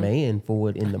or a demand for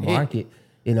it in the market.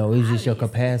 It's just your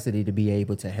capacity to be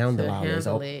able to handle all this.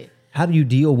 So how do you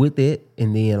deal with it?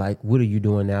 And then, like, what are you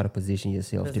doing now to position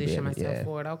yourself to be able myself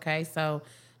for it? Okay, so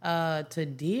to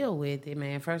deal with it,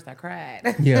 man, first I cried.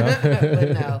 Yeah.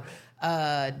 But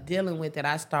no, dealing with it,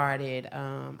 I started,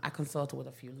 I consulted with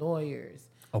a few lawyers.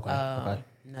 Okay.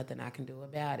 Nothing I can do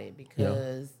about it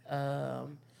because,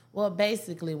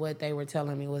 basically what they were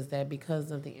telling me was that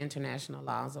because of the international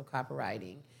laws of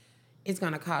copywriting, it's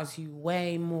going to cost you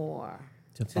way more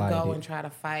to go and try to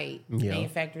fight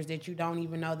manufacturers that you don't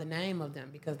even know the name of them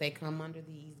because they come under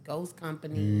these ghost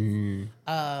companies.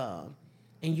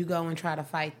 And you go and try to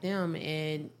fight them,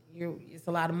 and it's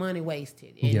a lot of money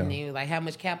wasted. And they were like, how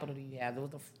much capital do you have? That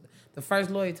was the first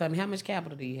lawyer told me, how much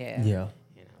capital do you have? Yeah.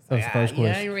 So that was the first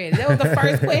question. I ain't ready. That was the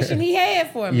first question he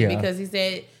had for me because he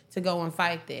said to go and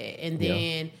fight that. And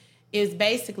then it's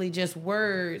basically just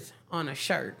words on a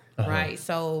shirt, right?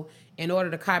 So in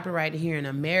order to copyright it here in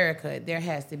America, there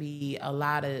has to be a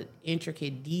lot of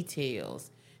intricate details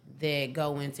that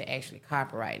go into actually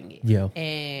copywriting it. Yeah.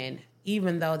 And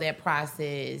even though that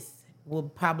process will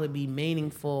probably be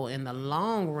meaningful in the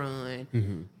long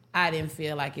run, I didn't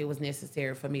feel like it was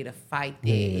necessary for me to fight that.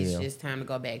 It's just time to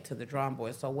go back to the drawing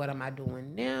board. So what am I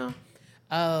doing now?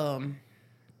 I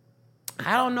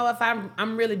don't know if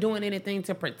I'm really doing anything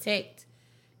to protect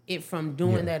it from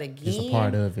doing that again. Just a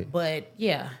part of it. But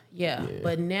yeah.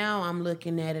 But now I'm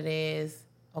looking at it as,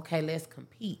 okay, let's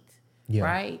compete. Yeah.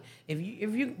 Right? If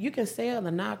you can sell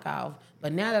the knockoff,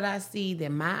 but now that I see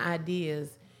that my ideas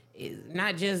is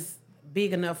not just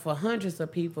big enough for hundreds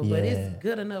of people, but it's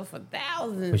good enough for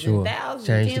thousands and thousands,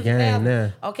 Change the game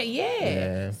now. Okay,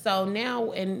 yeah. So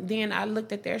now, and then I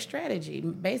looked at their strategy.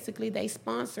 Basically, they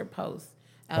sponsor posts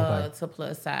to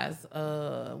plus size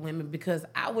women because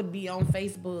I would be on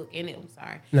Facebook and it. I'm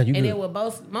sorry, No, you and good. it would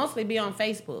mostly be on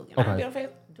Facebook. And I'd be on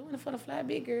Facebook doing it for the fly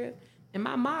big girls. And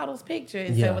my model's picture,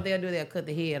 and Yeah. so what they'll do, they'll cut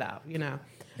the head off, you know.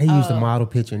 They use the model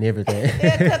picture and everything.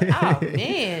 Oh,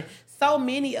 man. So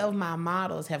many of my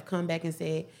models have come back and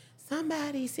said,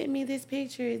 somebody sent me this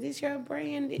picture. Is this your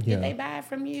brand? Did they buy it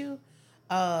from you?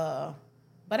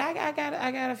 But I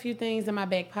got a few things in my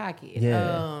back pocket.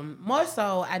 Yeah. More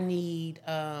so, I need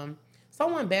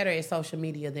someone better at social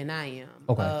media than I am.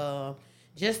 Okay.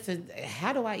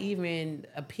 How do I even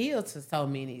appeal to so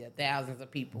many thousands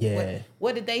of people? Yeah.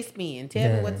 What did they spend?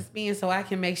 Tell me what to spend so I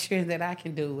can make sure that I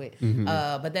can do it.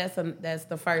 But that's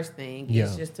the first thing. Yeah.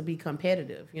 It's just to be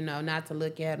competitive, not to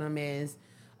look at them as,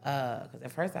 because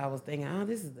at first I was thinking, oh,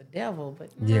 this is the devil.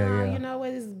 But no, you know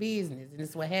what? This is business. And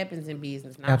it's what happens in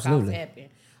business. Absolutely. Knockoffs happen.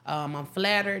 I'm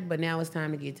flattered, but now it's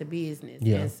time to get to business.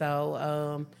 Yeah. And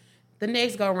so the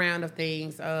next go round of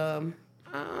things, I'm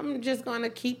just going to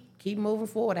keep moving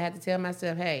forward. I had to tell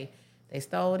myself, hey, they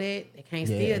stole it. They can't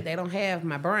steal it. They don't have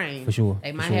my brain. For sure.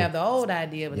 They might have the old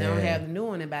idea, but they don't have the new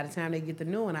one. And by the time they get the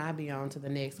new one, I'll be on to the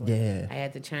next one. Yeah. I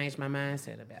had to change my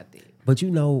mindset about that. But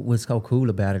what's so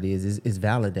cool about it is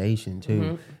validation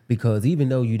too. Because even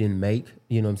though you didn't make,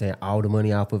 all the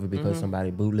money off of it because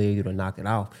somebody bootlegged it or knocked it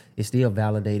off, it still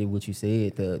validated what you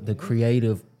said, the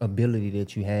creative ability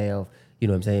that you have. You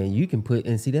know what I'm saying? You can put,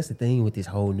 and see, that's the thing with this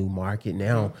whole new market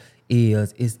now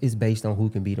is it's based on who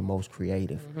can be the most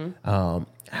creative.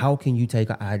 How can you take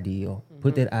an ideal,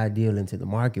 put that ideal into the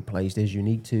marketplace that's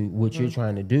unique to what you're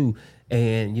trying to do,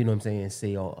 and,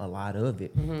 sell a lot of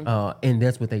it. And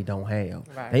that's what they don't have.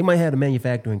 Right. They might have the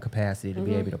manufacturing capacity to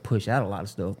be able to push out a lot of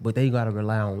stuff, but they got to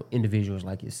rely on individuals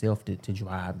like yourself to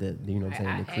drive the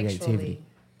creativity. Actually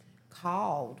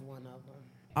called one of them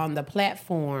on the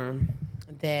platform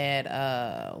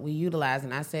that we utilize,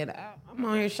 and I said, I'm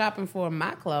on here shopping for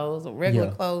my clothes, or regular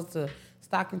clothes to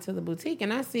stock into the boutique,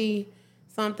 and I see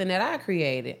something that I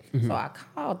created. So I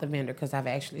called the vendor because I've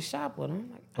actually shopped with him.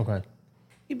 I'm like, Okay.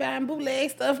 you buying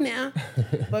bootleg stuff now?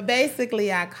 But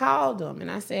basically, I called them and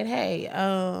I said, hey,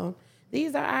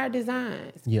 these are our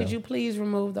designs. Yeah. Could you please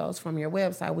remove those from your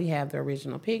website? We have the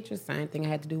original pictures. Same thing I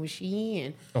had to do with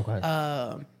Shein.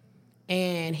 Okay.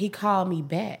 And he called me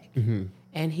back.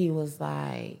 And he was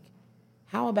like,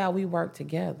 how about we work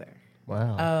together?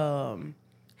 Wow.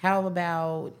 How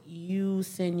about you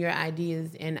send your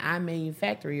ideas and I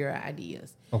manufacture your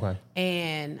ideas? Okay.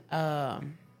 And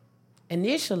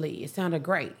initially, it sounded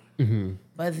great.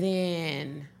 But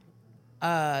then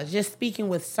just speaking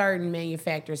with certain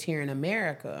manufacturers here in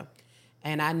America,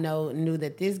 and I knew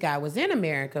that this guy was in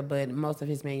America, but most of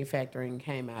his manufacturing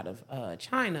came out of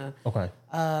China. Okay.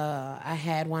 I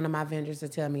had one of my vendors to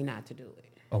tell me not to do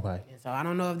it. Okay. And so I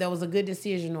don't know if that was a good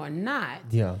decision or not.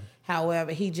 Yeah.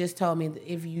 However, he just told me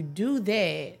that if you do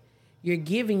that, you're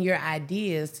giving your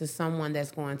ideas to someone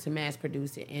that's going to mass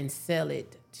produce it and sell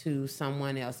it to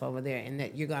someone else over there, and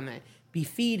that you're going to be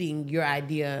feeding your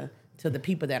idea to the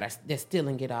people that's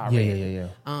stealing it already.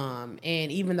 Yeah.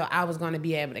 And even though I was going to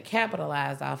be able to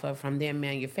capitalize off of from them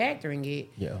manufacturing it,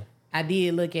 Yeah. I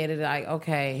did look at it like,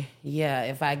 okay,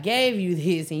 if I gave you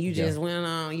this and you just went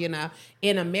on,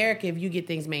 in America, if you get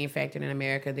things manufactured in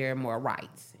America, there are more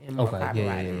rights and more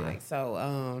copyright. Yeah. Like, so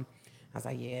I was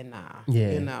like, nah.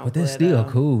 Yeah. But that's still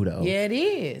cool, though. Yeah, it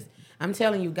is. I'm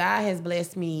telling you, God has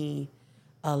blessed me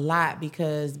a lot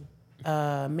because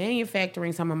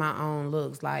manufacturing some of my own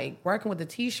looks, like working with the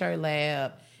T-shirt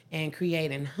lab and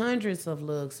creating hundreds of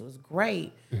looks was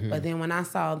great. But then when I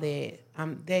saw that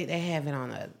they have it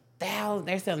on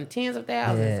they're selling tens of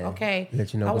thousands. Yeah. Okay,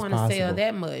 Let you know I what's want to sell possible.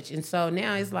 that much. And so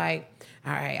now it's like,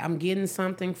 all right, I'm getting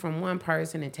something from one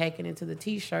person and taking it to the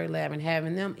T-shirt lab and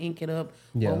having them ink it up.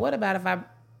 Yeah. Well, what about if I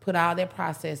put all that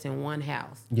process in one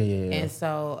house? Yeah. And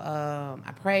so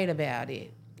I prayed about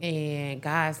it, and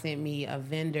God sent me a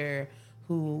vendor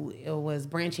who was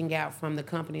branching out from the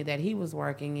company that he was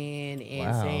working in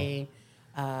and saying,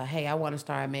 hey, I want to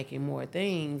start making more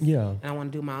things. Yeah. And I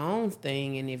want to do my own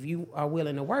thing. And if you are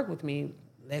willing to work with me,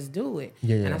 let's do it.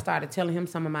 Yeah. And I started telling him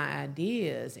some of my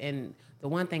ideas. And the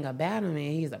one thing about him,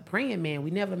 man, he's a praying man.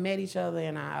 We never met each other,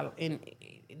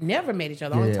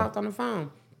 only talked on the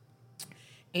phone.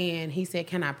 And he said,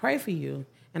 can I pray for you?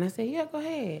 And I said, yeah, go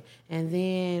ahead. And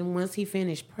then once he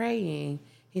finished praying,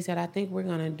 he said, I think we're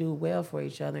going to do well for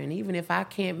each other. And even if I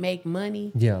can't make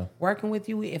money working with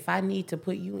you, if I need to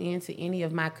put you into any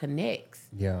of my connects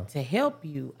to help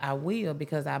you, I will,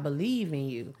 because I believe in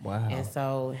you. Wow. And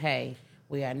so, hey,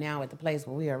 we are now at the place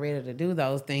where we are ready to do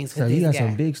those things. So you got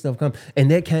some big stuff coming.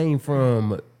 And that came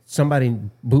from somebody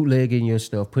bootlegging your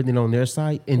stuff, putting it on their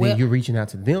site, and then you're reaching out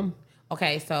to them?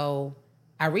 Okay, so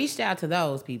I reached out to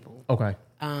those people. Okay.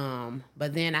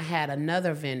 But then I had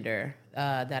another vendor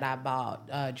that I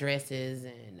bought dresses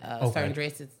and certain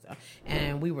dresses,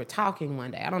 and we were talking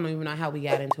one day. I don't even know how we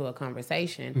got into a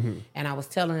conversation, and I was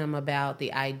telling him about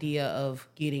the idea of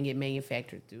getting it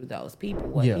manufactured through those people.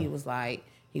 What he was like,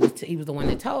 he was the one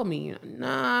that told me, you know, no,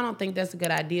 I don't think that's a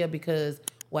good idea, because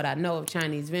what I know of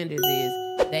Chinese vendors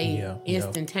is they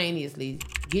instantaneously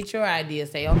get your idea,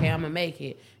 say, okay, I'm going to make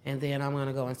it, and then I'm going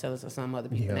to go and sell it to some other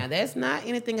people. Now, that's not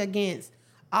anything against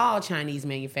all Chinese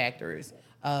manufacturers.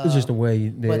 It's just the way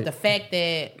but the fact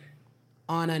that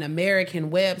on an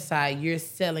American website, you're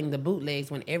selling the bootlegs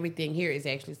when everything here is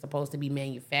actually supposed to be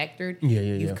manufactured.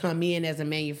 You've come in as a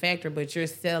manufacturer, but you're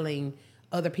selling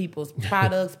other people's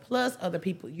products, plus other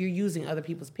people, you're using other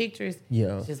people's pictures.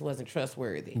 It just wasn't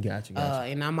trustworthy. Gotcha.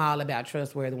 And I'm all about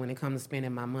trustworthy when it comes to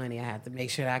spending my money. I have to make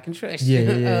sure that I can trust you.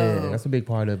 Yeah. That's a big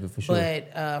part of it for sure.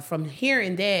 But from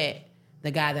hearing that,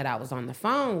 the guy that I was on the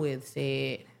phone with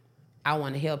said, I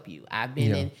want to help you. I've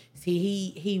been in,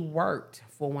 he worked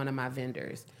for one of my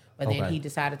vendors, but then he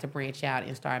decided to branch out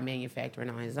and start manufacturing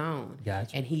on his own.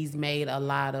 Gotcha. And he's made a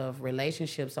lot of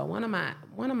relationships. So one of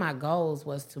my goals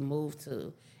was to move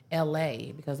to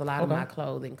LA, because a lot of my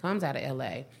clothing comes out of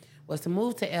LA, was to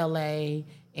move to LA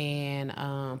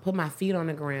and put my feet on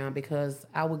the ground, because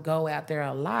I would go out there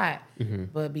a lot,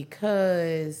 but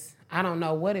because I don't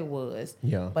know what it was,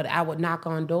 but I would knock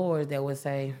on doors that would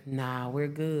say, nah, we're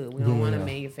good. We don't want to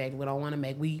manufacture. We don't want to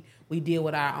make. We deal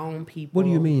with our own people. What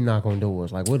do you mean knock on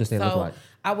doors? Like, what does that look like?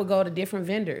 I would go to different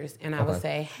vendors and I would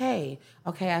say, hey,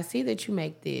 okay, I see that you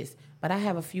make this, but I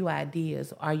have a few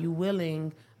ideas. Are you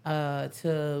willing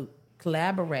to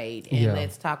collaborate and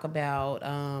let's talk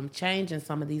about changing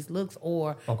some of these looks,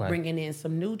 or bringing in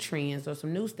some new trends or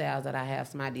some new styles that I have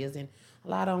some ideas in. A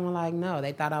lot of them were like, no,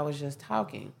 they thought I was just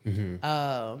talking.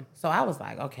 So I was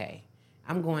like, okay,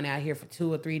 I'm going out here for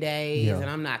 2 or 3 days and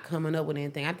I'm not coming up with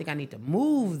anything. I think I need to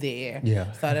move there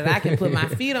so that I can put my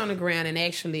feet on the ground and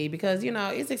actually, because, you know,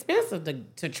 it's expensive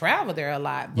to travel there a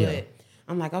lot. But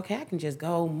I'm like, okay, I can just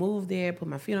go move there, put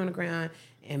my feet on the ground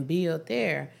and build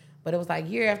there. But it was like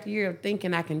year after year of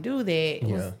thinking I can do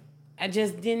that. I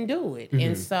just didn't do it.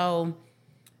 And so,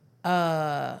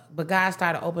 but God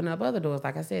started opening up other doors.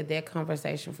 Like I said, that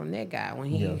conversation from that guy, when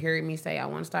he heard me say, I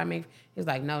want to start making, he was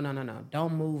like, no,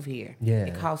 don't move here.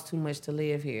 It costs too much to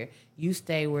live here. You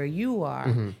stay where you are.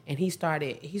 And he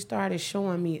started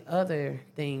showing me other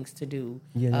things to do,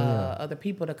 other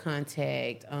people to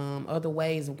contact, other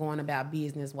ways of going about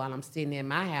business while I'm sitting in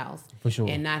my house. For sure.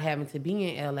 And not having to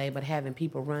be in LA, but having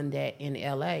people run that in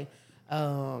LA.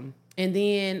 And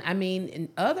then, I mean, in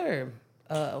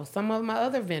some of my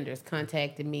other vendors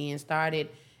contacted me and started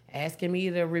asking me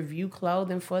to review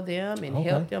clothing for them and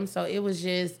help them. So it was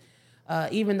just,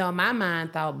 even though my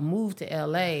mind thought move to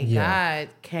LA, God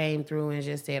came through and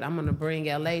just said, I'm going to bring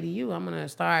LA to you. I'm going to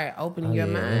start opening your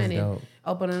mind and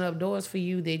opening up doors for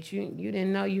you that you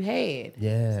didn't know you had.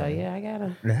 So I got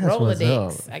a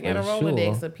Rolodex. I got a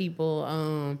Rolodex of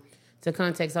people to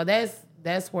contact. So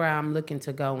that's where I'm looking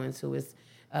to go into is,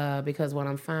 because what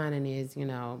I'm finding is, you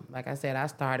know, like I said, I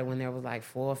started when there was like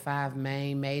 4 or 5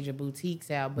 major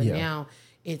boutiques out, but now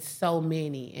it's so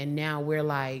many. And now we're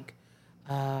like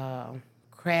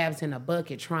crabs in a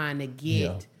bucket trying to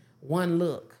get one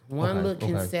look. One look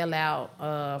can sell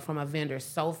out from a vendor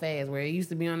so fast, where it used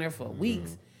to be on there for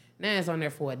weeks. Now it's on there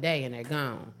for a day and they're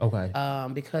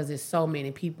gone. Because there's so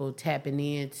many people tapping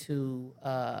into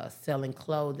selling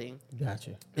clothing.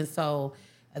 Gotcha. And so,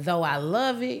 though I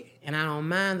love it and I don't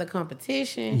mind the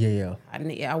competition,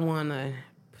 I want to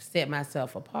set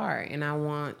myself apart and I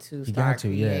want to start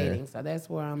creating. So that's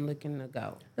where I'm looking to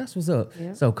go. That's what's up.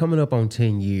 So coming up on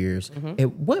 10 years,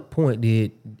 at what point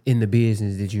in the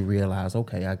business did you realize,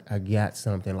 okay, I got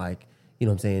something, like, you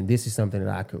know what I'm saying, this is something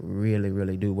that I could really,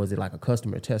 really do? Was it like a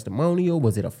customer testimonial?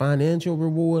 Was it a financial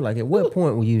reward? Like, at what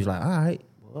point were you like, all right,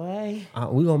 boy,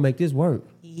 we're going to make this work?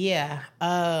 Yeah.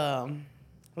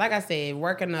 Like I said,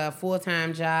 working a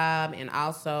full-time job and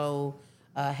also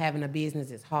having a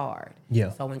business is hard.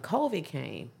 So when COVID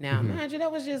came, now mind you,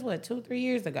 that was just 2-3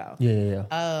 years ago.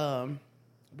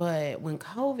 But when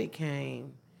COVID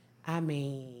came, I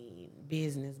mean,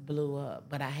 business blew up.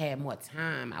 But I had more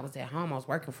time. I was at home. I was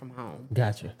working from home.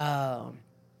 Gotcha.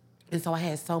 And so I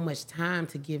had so much time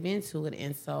to give into it,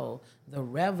 and so the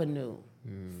revenue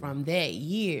from that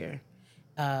year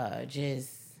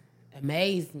just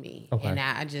amazed me. And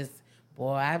I just,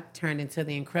 I turned into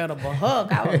the Incredible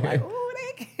Hulk. I was like, ooh,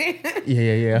 they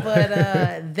can.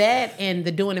 But that and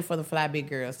the Doing It for the Fly Big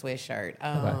Girl sweatshirt,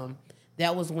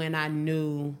 that was when I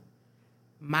knew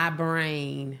my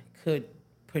brain could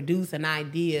produce an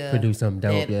idea, something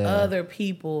dope, that other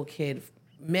people could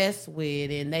mess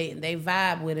with and they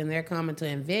vibe with and they're coming to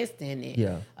invest in it.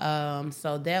 Yeah.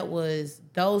 So that was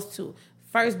those two.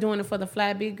 First doing it for the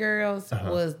Fly Big Girls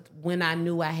was when I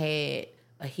knew I had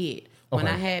a hit. When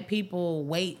I had people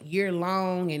wait year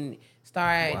long and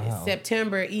start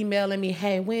September emailing me,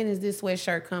 hey, when is this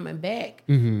sweatshirt coming back?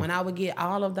 When I would get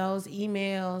all of those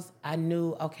emails, I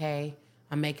knew, okay,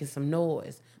 I'm making some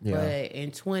noise. Yeah. But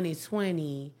in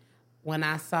 2020, when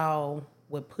I saw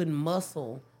what putting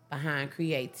muscle behind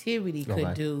creativity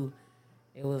could do,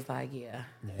 it was like,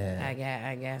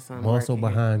 I got some muscle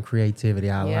behind creativity.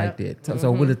 I liked it. So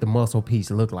what did the muscle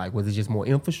piece look like? Was it just more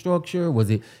infrastructure? Was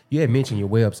it, you had mentioned your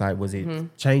website, was it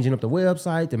changing up the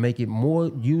website to make it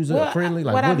more user friendly?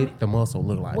 Like what did the muscle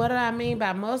look like? What I mean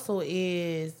by muscle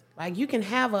is like you can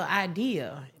have an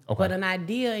idea, but an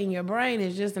idea in your brain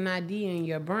is just an idea in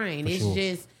your brain. It's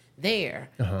just there.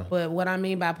 But what I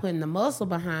mean by putting the muscle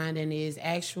behind it is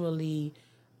actually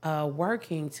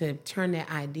working to turn that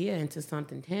idea into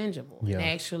something tangible. And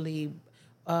actually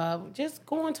just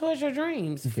going towards your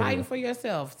dreams, fighting for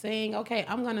yourself, saying, okay,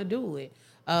 I'm going to do it,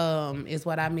 is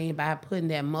what I mean by putting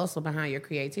that muscle behind your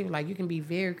creativity. Like you can be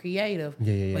very creative,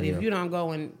 but if you don't go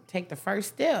and take the first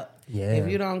step, if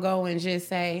you don't go and just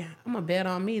say, I'm going to bet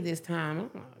on me this time, I'm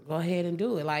gonna go ahead and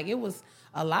do it. Like it was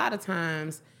a lot of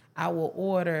times I will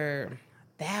order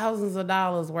thousands of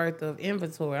dollars worth of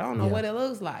inventory. I don't know what it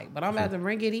looks like, but I'm about to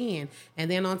bring it in. And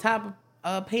then on top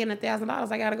of paying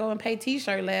 $1,000, I got to go and pay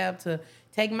T-Shirt Lab to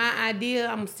take my idea.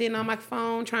 I'm sitting on my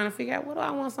phone trying to figure out what do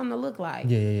I want something to look like.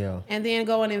 And then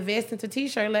go and invest into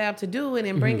T-Shirt Lab to do it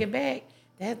and bring it back.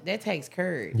 That takes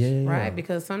courage, right?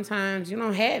 Because sometimes you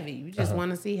don't have it. You just want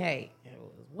to see, hey,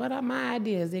 what are my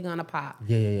ideas? They're going to pop.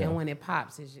 And when it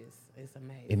pops, it's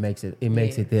amazing. It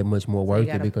makes it that much more worth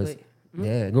it because...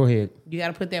 go ahead. You got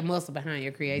to put that muscle behind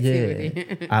your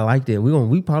creativity. I like that.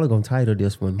 We probably gonna title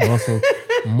this one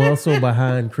muscle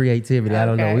behind creativity. I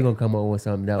don't know. We're gonna come up with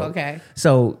something else. Okay.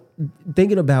 So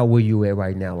thinking about where you at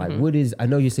right now, like what is? I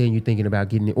know you're saying you're thinking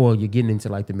about you're getting into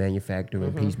like the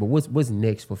manufacturing piece, but what's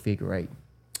next for Figure Eight?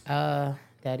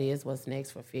 That is what's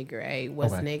next for Figure Eight.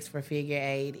 What's next for Figure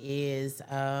Eight is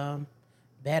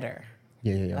better.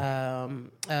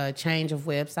 Change of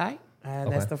website.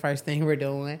 That's the first thing we're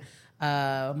doing.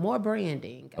 More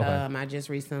branding. I just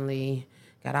recently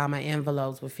got all my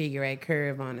envelopes with Figure Eight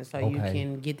Curve on it, so you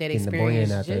can get that experience.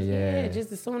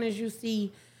 Just as soon as you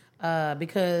see,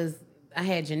 because I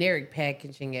had generic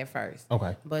packaging at first.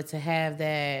 But to have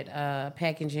that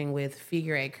packaging with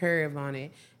Figure Eight Curve on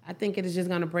it, I think it is just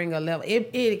going to bring a level.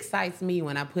 It excites me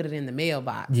when I put it in the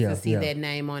mailbox to see that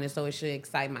name on it, so it should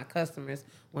excite my customers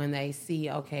when they see,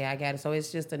 okay, I got it. So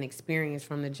it's just an experience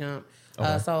from the jump.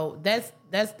 So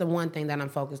that's the one thing that I'm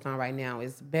focused on right now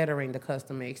is bettering the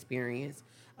customer experience.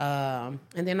 And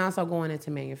then also going into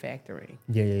manufacturing.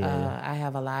 I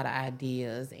have a lot of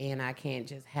ideas, and I can't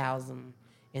just house them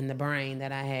in the brain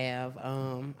that I have.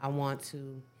 I want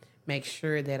to make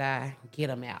sure that I get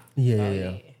them out.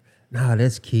 Nah,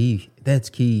 that's key. That's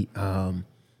key. And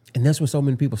that's what so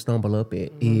many people stumble up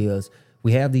at is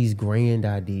we have these grand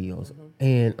ideals.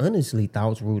 And honestly,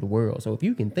 thoughts rule the world. So if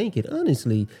you can think it,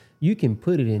 honestly, you can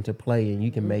put it into play and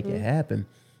you can make it happen.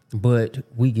 But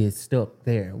we get stuck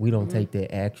there. We don't take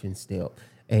that action step.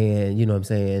 And you know what I'm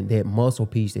saying? That muscle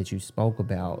piece that you spoke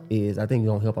about is, I think,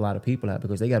 going to help a lot of people out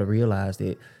because they got to realize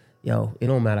that, it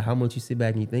don't matter how much you sit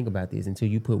back and you think about this until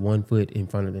you put one foot in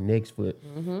front of the next foot,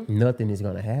 nothing is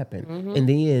going to happen. And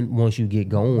then once you get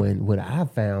going, what I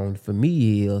found for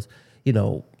me is,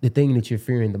 the thing that you're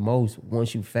fearing the most,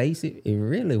 once you face it, it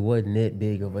really wasn't that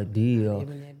big of a deal.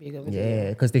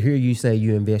 Because to hear you say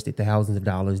you invested thousands of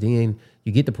dollars, then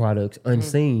you get the products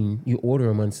unseen, you order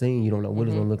them unseen, you don't know what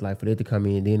it's going to look like for that to come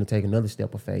in, then to take another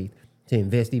step of faith, to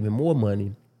invest even more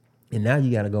money, and now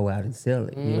you got to go out and sell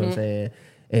it. You know what I'm saying?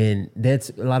 And that's,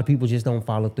 a lot of people just don't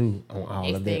follow through on all of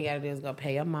that. Next thing you got to do is go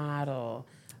pay a model.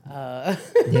 You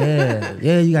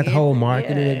got the whole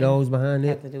marketing that goes behind it.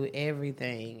 You have to do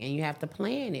everything, and you have to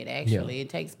plan it. Actually, it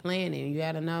takes planning. You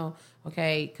got to know,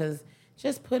 okay, because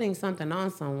just putting something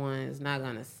on someone is not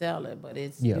going to sell it, but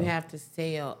it's you have to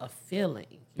sell a feeling,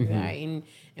 right?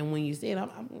 And when you say it,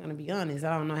 I'm going to be honest,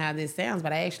 I don't know how this sounds,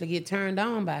 but I actually get turned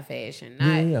on by fashion,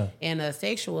 not in a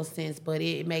sexual sense, but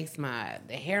it makes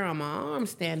the hair on my arm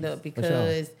stand up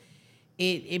because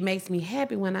it makes me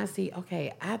happy when I see,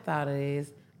 okay, I thought of this.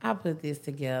 I put this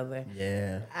together.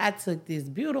 I took this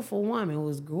beautiful woman who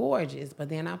was gorgeous, but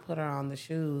then I put her on the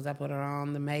shoes. I put her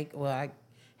on the makeup. Well, I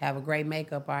have a great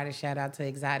makeup artist. Shout out to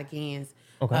Exotic Ends.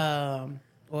 Or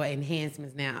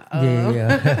Enhancements now.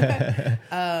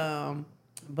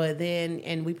 But then,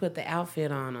 and we put the outfit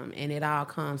on them, and it all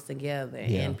comes together,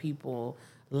 and people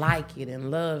like it and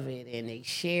love it, and they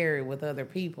share it with other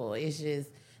people. It's just,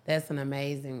 that's an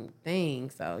amazing thing.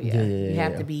 So you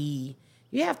have to be,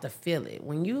 you have to feel it.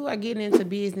 When you are getting into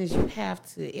business, you have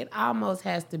to, it almost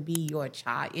has to be your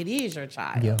child. It is your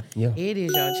child. Yeah. It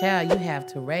is your child. You have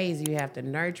to raise it. You have to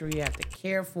nurture it. You have to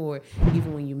care for it.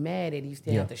 Even when you're mad at it, you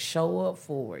still have to show up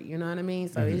for it. You know what I mean?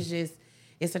 So it's just,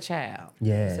 it's a child.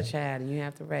 Yeah. It's a child, and you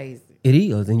have to raise it. It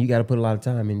is, and you got to put a lot of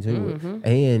time into it.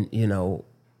 And, you know,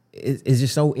 it's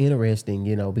just so interesting,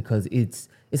 you know, because it's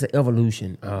an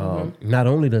evolution. Not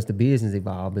only does the business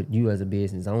evolve, but you as a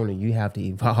business owner, you have to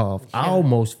evolve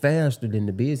almost faster than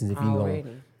the business if you're going to,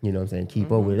 you know what I'm saying,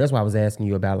 keep up with it. That's why I was asking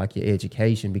you about like your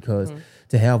education, because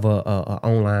to have a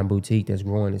online boutique that's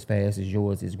growing as fast as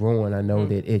yours is growing, I know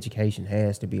that education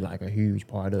has to be like a huge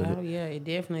part of it. Oh, yeah, it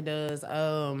definitely does.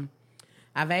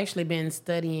 I've actually been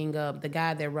studying the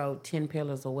guy that wrote 10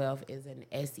 Pillars of Wealth is an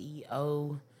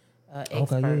SEO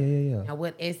expert. Okay, yeah. Now,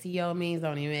 what SEO means,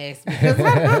 don't even ask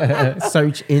me.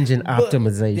 Search engine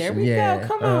optimization. There we go.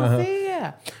 Come on, see,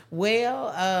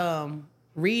 Well,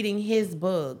 reading his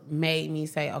book made me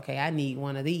say, okay, I need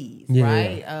one of these,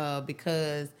 right?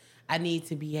 Because I need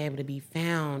to be able to be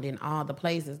found in all the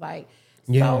places. Like,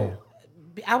 so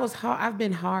I've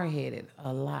been hard-headed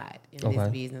a lot in this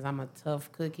business. I'm a tough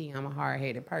cookie. I'm a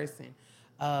hard-headed person.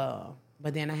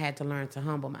 But then I had to learn to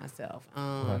humble myself.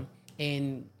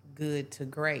 And good to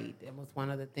great. It was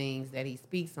one of the things that he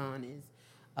speaks on is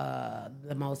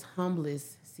the most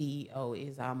humblest CEO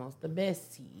is almost the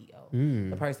best CEO.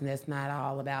 The person that's not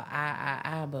all about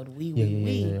I, but we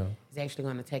is actually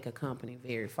going to take a company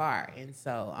very far. And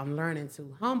so I'm learning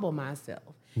to humble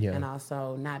myself and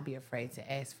also not be afraid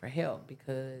to ask for help,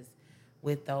 because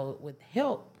with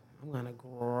help, I'm going to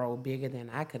grow bigger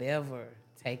than I could ever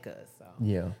take us. So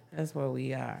that's where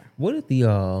we are. Where did the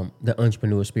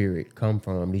entrepreneur spirit come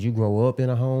from? Did you grow up in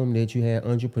a home that you had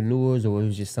entrepreneurs, or it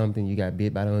was just something you got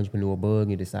bit by the entrepreneur bug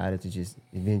and decided to just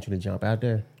eventually jump out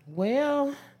there?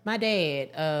 Well, my dad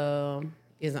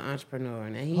is an entrepreneur.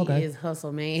 Now he is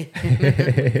hustle man. Call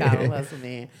him hustle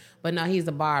man. But no, he's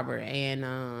a barber,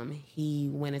 and he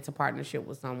went into partnership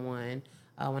with someone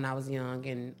when I was young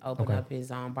and opened up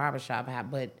his own barbershop.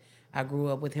 But I grew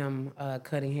up with him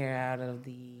cutting hair out of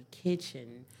the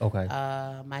kitchen.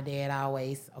 My dad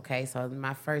always, so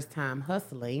my first time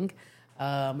hustling,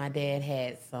 my dad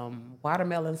had some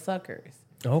watermelon suckers.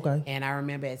 And I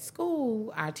remember at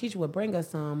school, our teacher would bring us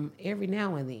some every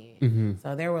now and then.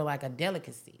 So they were like a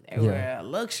delicacy. They were a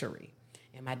luxury.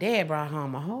 And my dad brought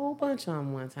home a whole bunch of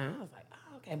them one time. I was like,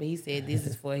 oh, okay. But he said this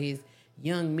is for his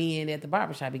young men at the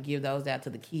barbershop. He give those out to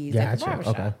the kids at the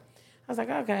barbershop. I was like,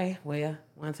 okay, well,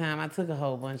 one time I took a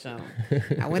whole bunch of them.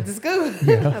 I went to school.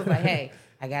 I was like, hey,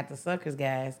 I got the suckers,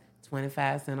 guys,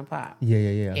 25 cents a pop.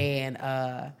 And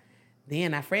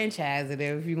then I franchised it,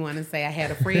 if you want to say. I had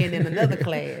a friend in another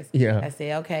class. I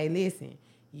said, okay, listen,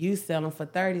 you sell them for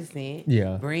 30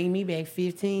 cents. Bring me back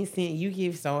 15 cents. You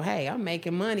give, so hey, I'm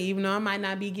making money, even though I might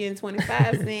not be getting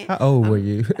 25 cents. How old were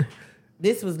you?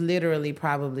 This was literally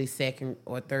probably second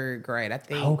or third grade, I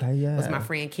think. It was my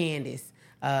friend Candace.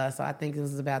 So I think it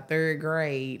was about third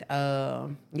grade.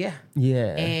 And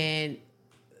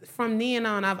from then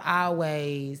on,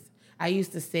 I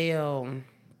used to sell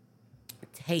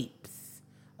tapes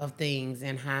of things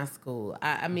in high school.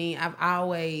 I mean, I've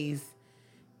always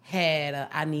had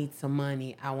I need some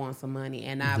money, I want some money.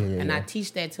 And I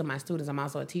teach that to my students. I'm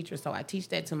also a teacher, so I teach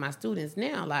that to my students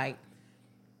now. Like,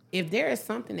 if there is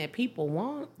something that people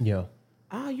want,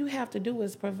 all you have to do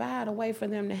is provide a way for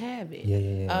them to have it.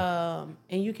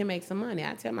 And you can make some money.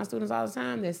 I tell my students all the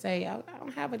time that say, I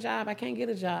don't have a job, I can't get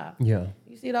a job. You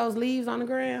see those leaves on the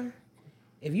ground?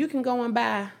 If you can go and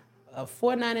buy a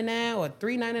 $4.99 or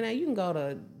 $3.99, you can go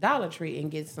to Dollar Tree and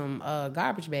get some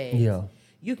garbage bags.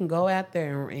 You can go out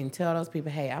there and tell those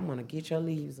people, hey, I'm going to get your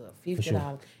leaves up,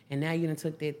 $50. And now you done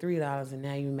took that $3 and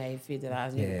now you made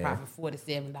 $50. You can profit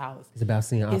 $47. It's about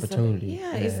seeing opportunity.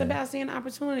 It's about seeing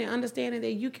opportunity and understanding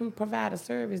that you can provide a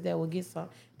service that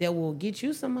will get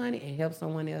you some money and help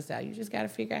someone else out. You just got to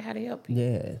figure out how to help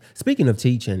people. Speaking of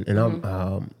teaching, and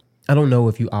I don't know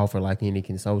if you offer like any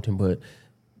consulting, but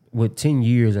with 10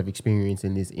 years of experience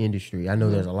in this industry, I know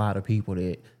there's a lot of people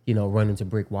that, you know, run into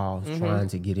brick walls trying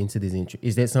to get into this industry.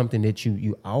 Is that something that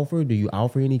you offer? Do you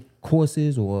offer any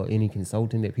courses or any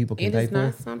consulting that people can pay for? It is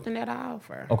not something that I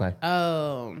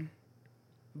offer.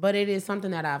 But it is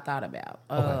something that I've thought about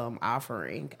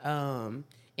offering.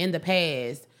 In the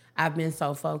past, I've been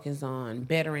so focused on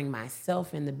bettering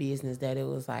myself in the business that it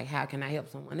was like, how can I help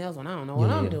someone else when I don't know what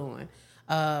I'm doing?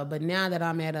 But now that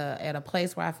I'm at a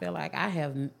place where I feel like I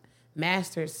have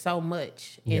mastered so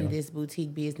much in this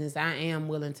boutique business, I am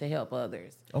willing to help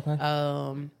others.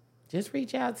 Okay. Just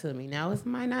reach out to me. Now, it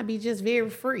might not be just very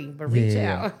free, but reach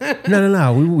out.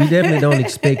 No. We definitely don't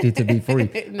expect it to be free.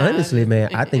 Honestly,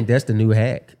 man, I think that's the new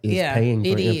hack is paying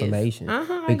for information.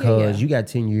 Because you got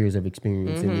 10 years of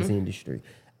experience in this industry.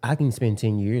 I can spend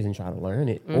 10 years and try to learn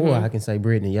it. Or I can say,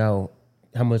 Brittany,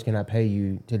 how much can I pay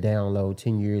you to download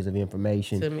 10 years of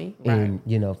information to me? In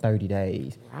 30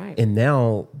 days? Right. And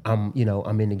now I'm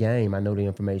in the game. I know the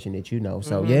information that you know.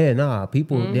 So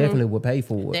people definitely will pay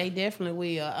for it. They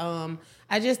definitely will.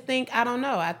 I just think, I don't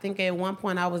know. I think at one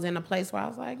point I was in a place where I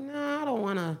was like, no, I don't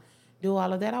want to do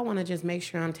all of that. I want to just make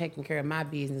sure I'm taking care of my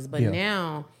business. But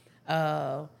now,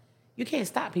 you can't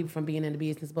stop people from being in the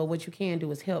business. But what you can do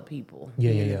is help people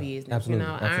in the business. Absolutely.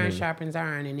 Iron sharpens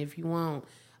iron. And if you won't,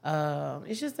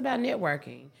 it's just about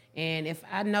networking. And if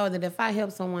I know that if I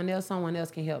help someone else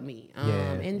can help me.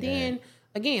 And then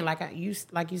again, like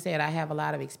you said, I have a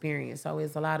lot of experience. So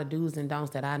it's a lot of do's and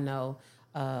don'ts that I know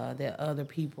that other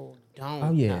people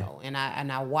don't know. And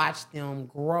I watch them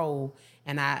grow.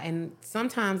 And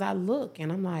sometimes I look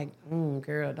and I'm like,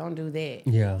 girl, don't do that.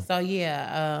 Yeah. So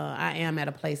I am at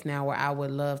a place now where I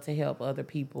would love to help other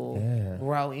people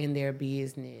grow in their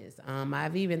business.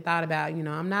 I've even thought about,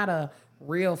 I'm not a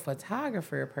real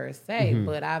photographer per se,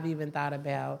 but I've even thought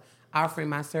about offering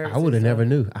my services. I would have never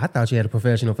knew. I thought you had a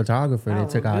professional photographer that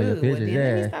took all your pictures. Well,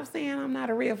 let me stop saying I'm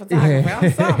not a real photographer.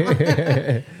 I'm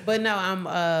something. But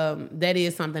no, that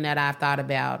is something that I've thought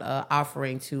about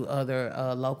offering to other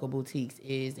local boutiques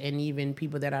and even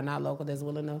people that are not local that's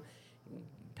willing to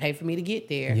pay for me to get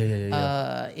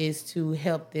there, is to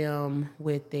help them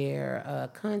with their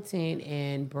content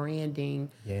and branding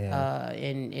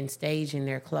and staging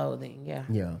their clothing.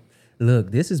 Yeah.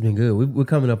 Look, this has been good. We're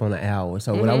coming up on an hour.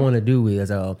 So what I want to do is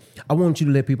I want you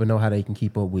to let people know how they can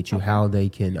keep up with you, how they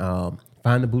can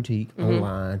find the boutique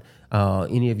online,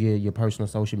 any of your personal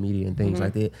social media and things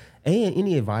like that, and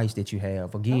any advice that you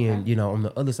have. Again, on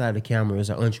the other side of the camera is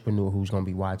an entrepreneur who's going to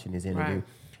be watching this interview. Right.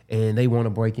 And they want to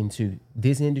break into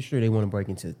this industry. They want to break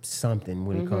into something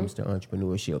when it comes to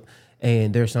entrepreneurship.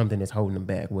 And there's something that's holding them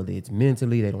back, whether it's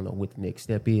mentally, they don't know what the next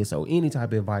step is. So any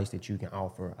type of advice that you can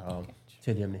offer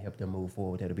to them to help them move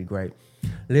forward, that'll be great.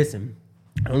 Listen,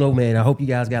 I don't know, man. I hope you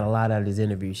guys got a lot out of this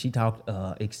interview. She talked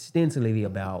extensively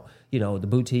about, the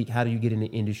boutique. How do you get in the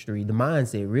industry? The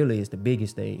mindset really is the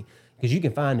biggest thing. Because you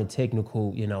can find the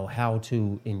technical, how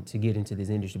to get into this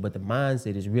industry. But the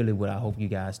mindset is really what I hope you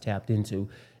guys tapped into.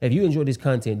 If you enjoy this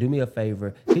content, do me a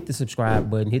favor. Hit the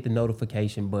subscribe button. Hit the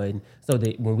notification button so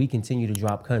that when we continue to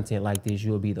drop content like this,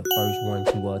 you'll be the first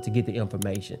one to get the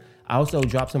information. Also,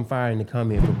 drop some fire in the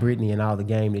comment for Brittany and all the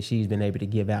game that she's been able to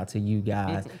give out to you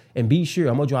guys. And be sure,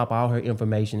 I'm going to drop all her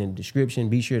information in the description.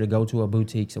 Be sure to go to her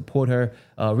boutique, support her.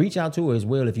 Reach out to her as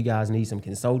well if you guys need some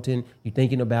consulting. You're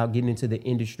thinking about getting into the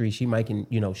industry. She might can,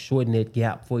 shorten that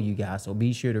gap for you guys. So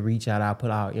be sure to reach out. I'll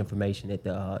put our information at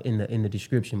in the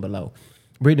description below.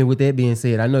 Brittany, with that being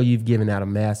said, I know you've given out a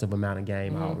massive amount of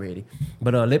game already.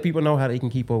 But let people know how they can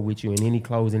keep up with you and any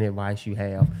closing advice you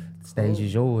have. The stage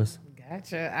is yours.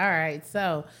 Gotcha. All right.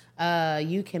 So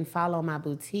you can follow my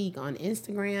boutique on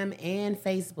Instagram and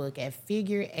Facebook at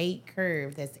Figure 8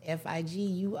 Curve. That's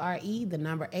FIGURE, the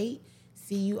number 8,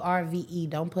 CURVE.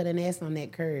 Don't put an S on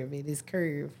that curve. It is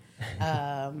curve.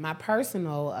 My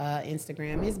personal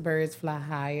Instagram is Birds Fly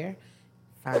Higher.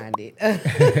 Find it.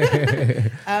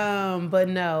 But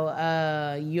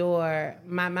no,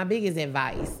 my biggest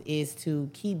advice is to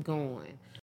keep going.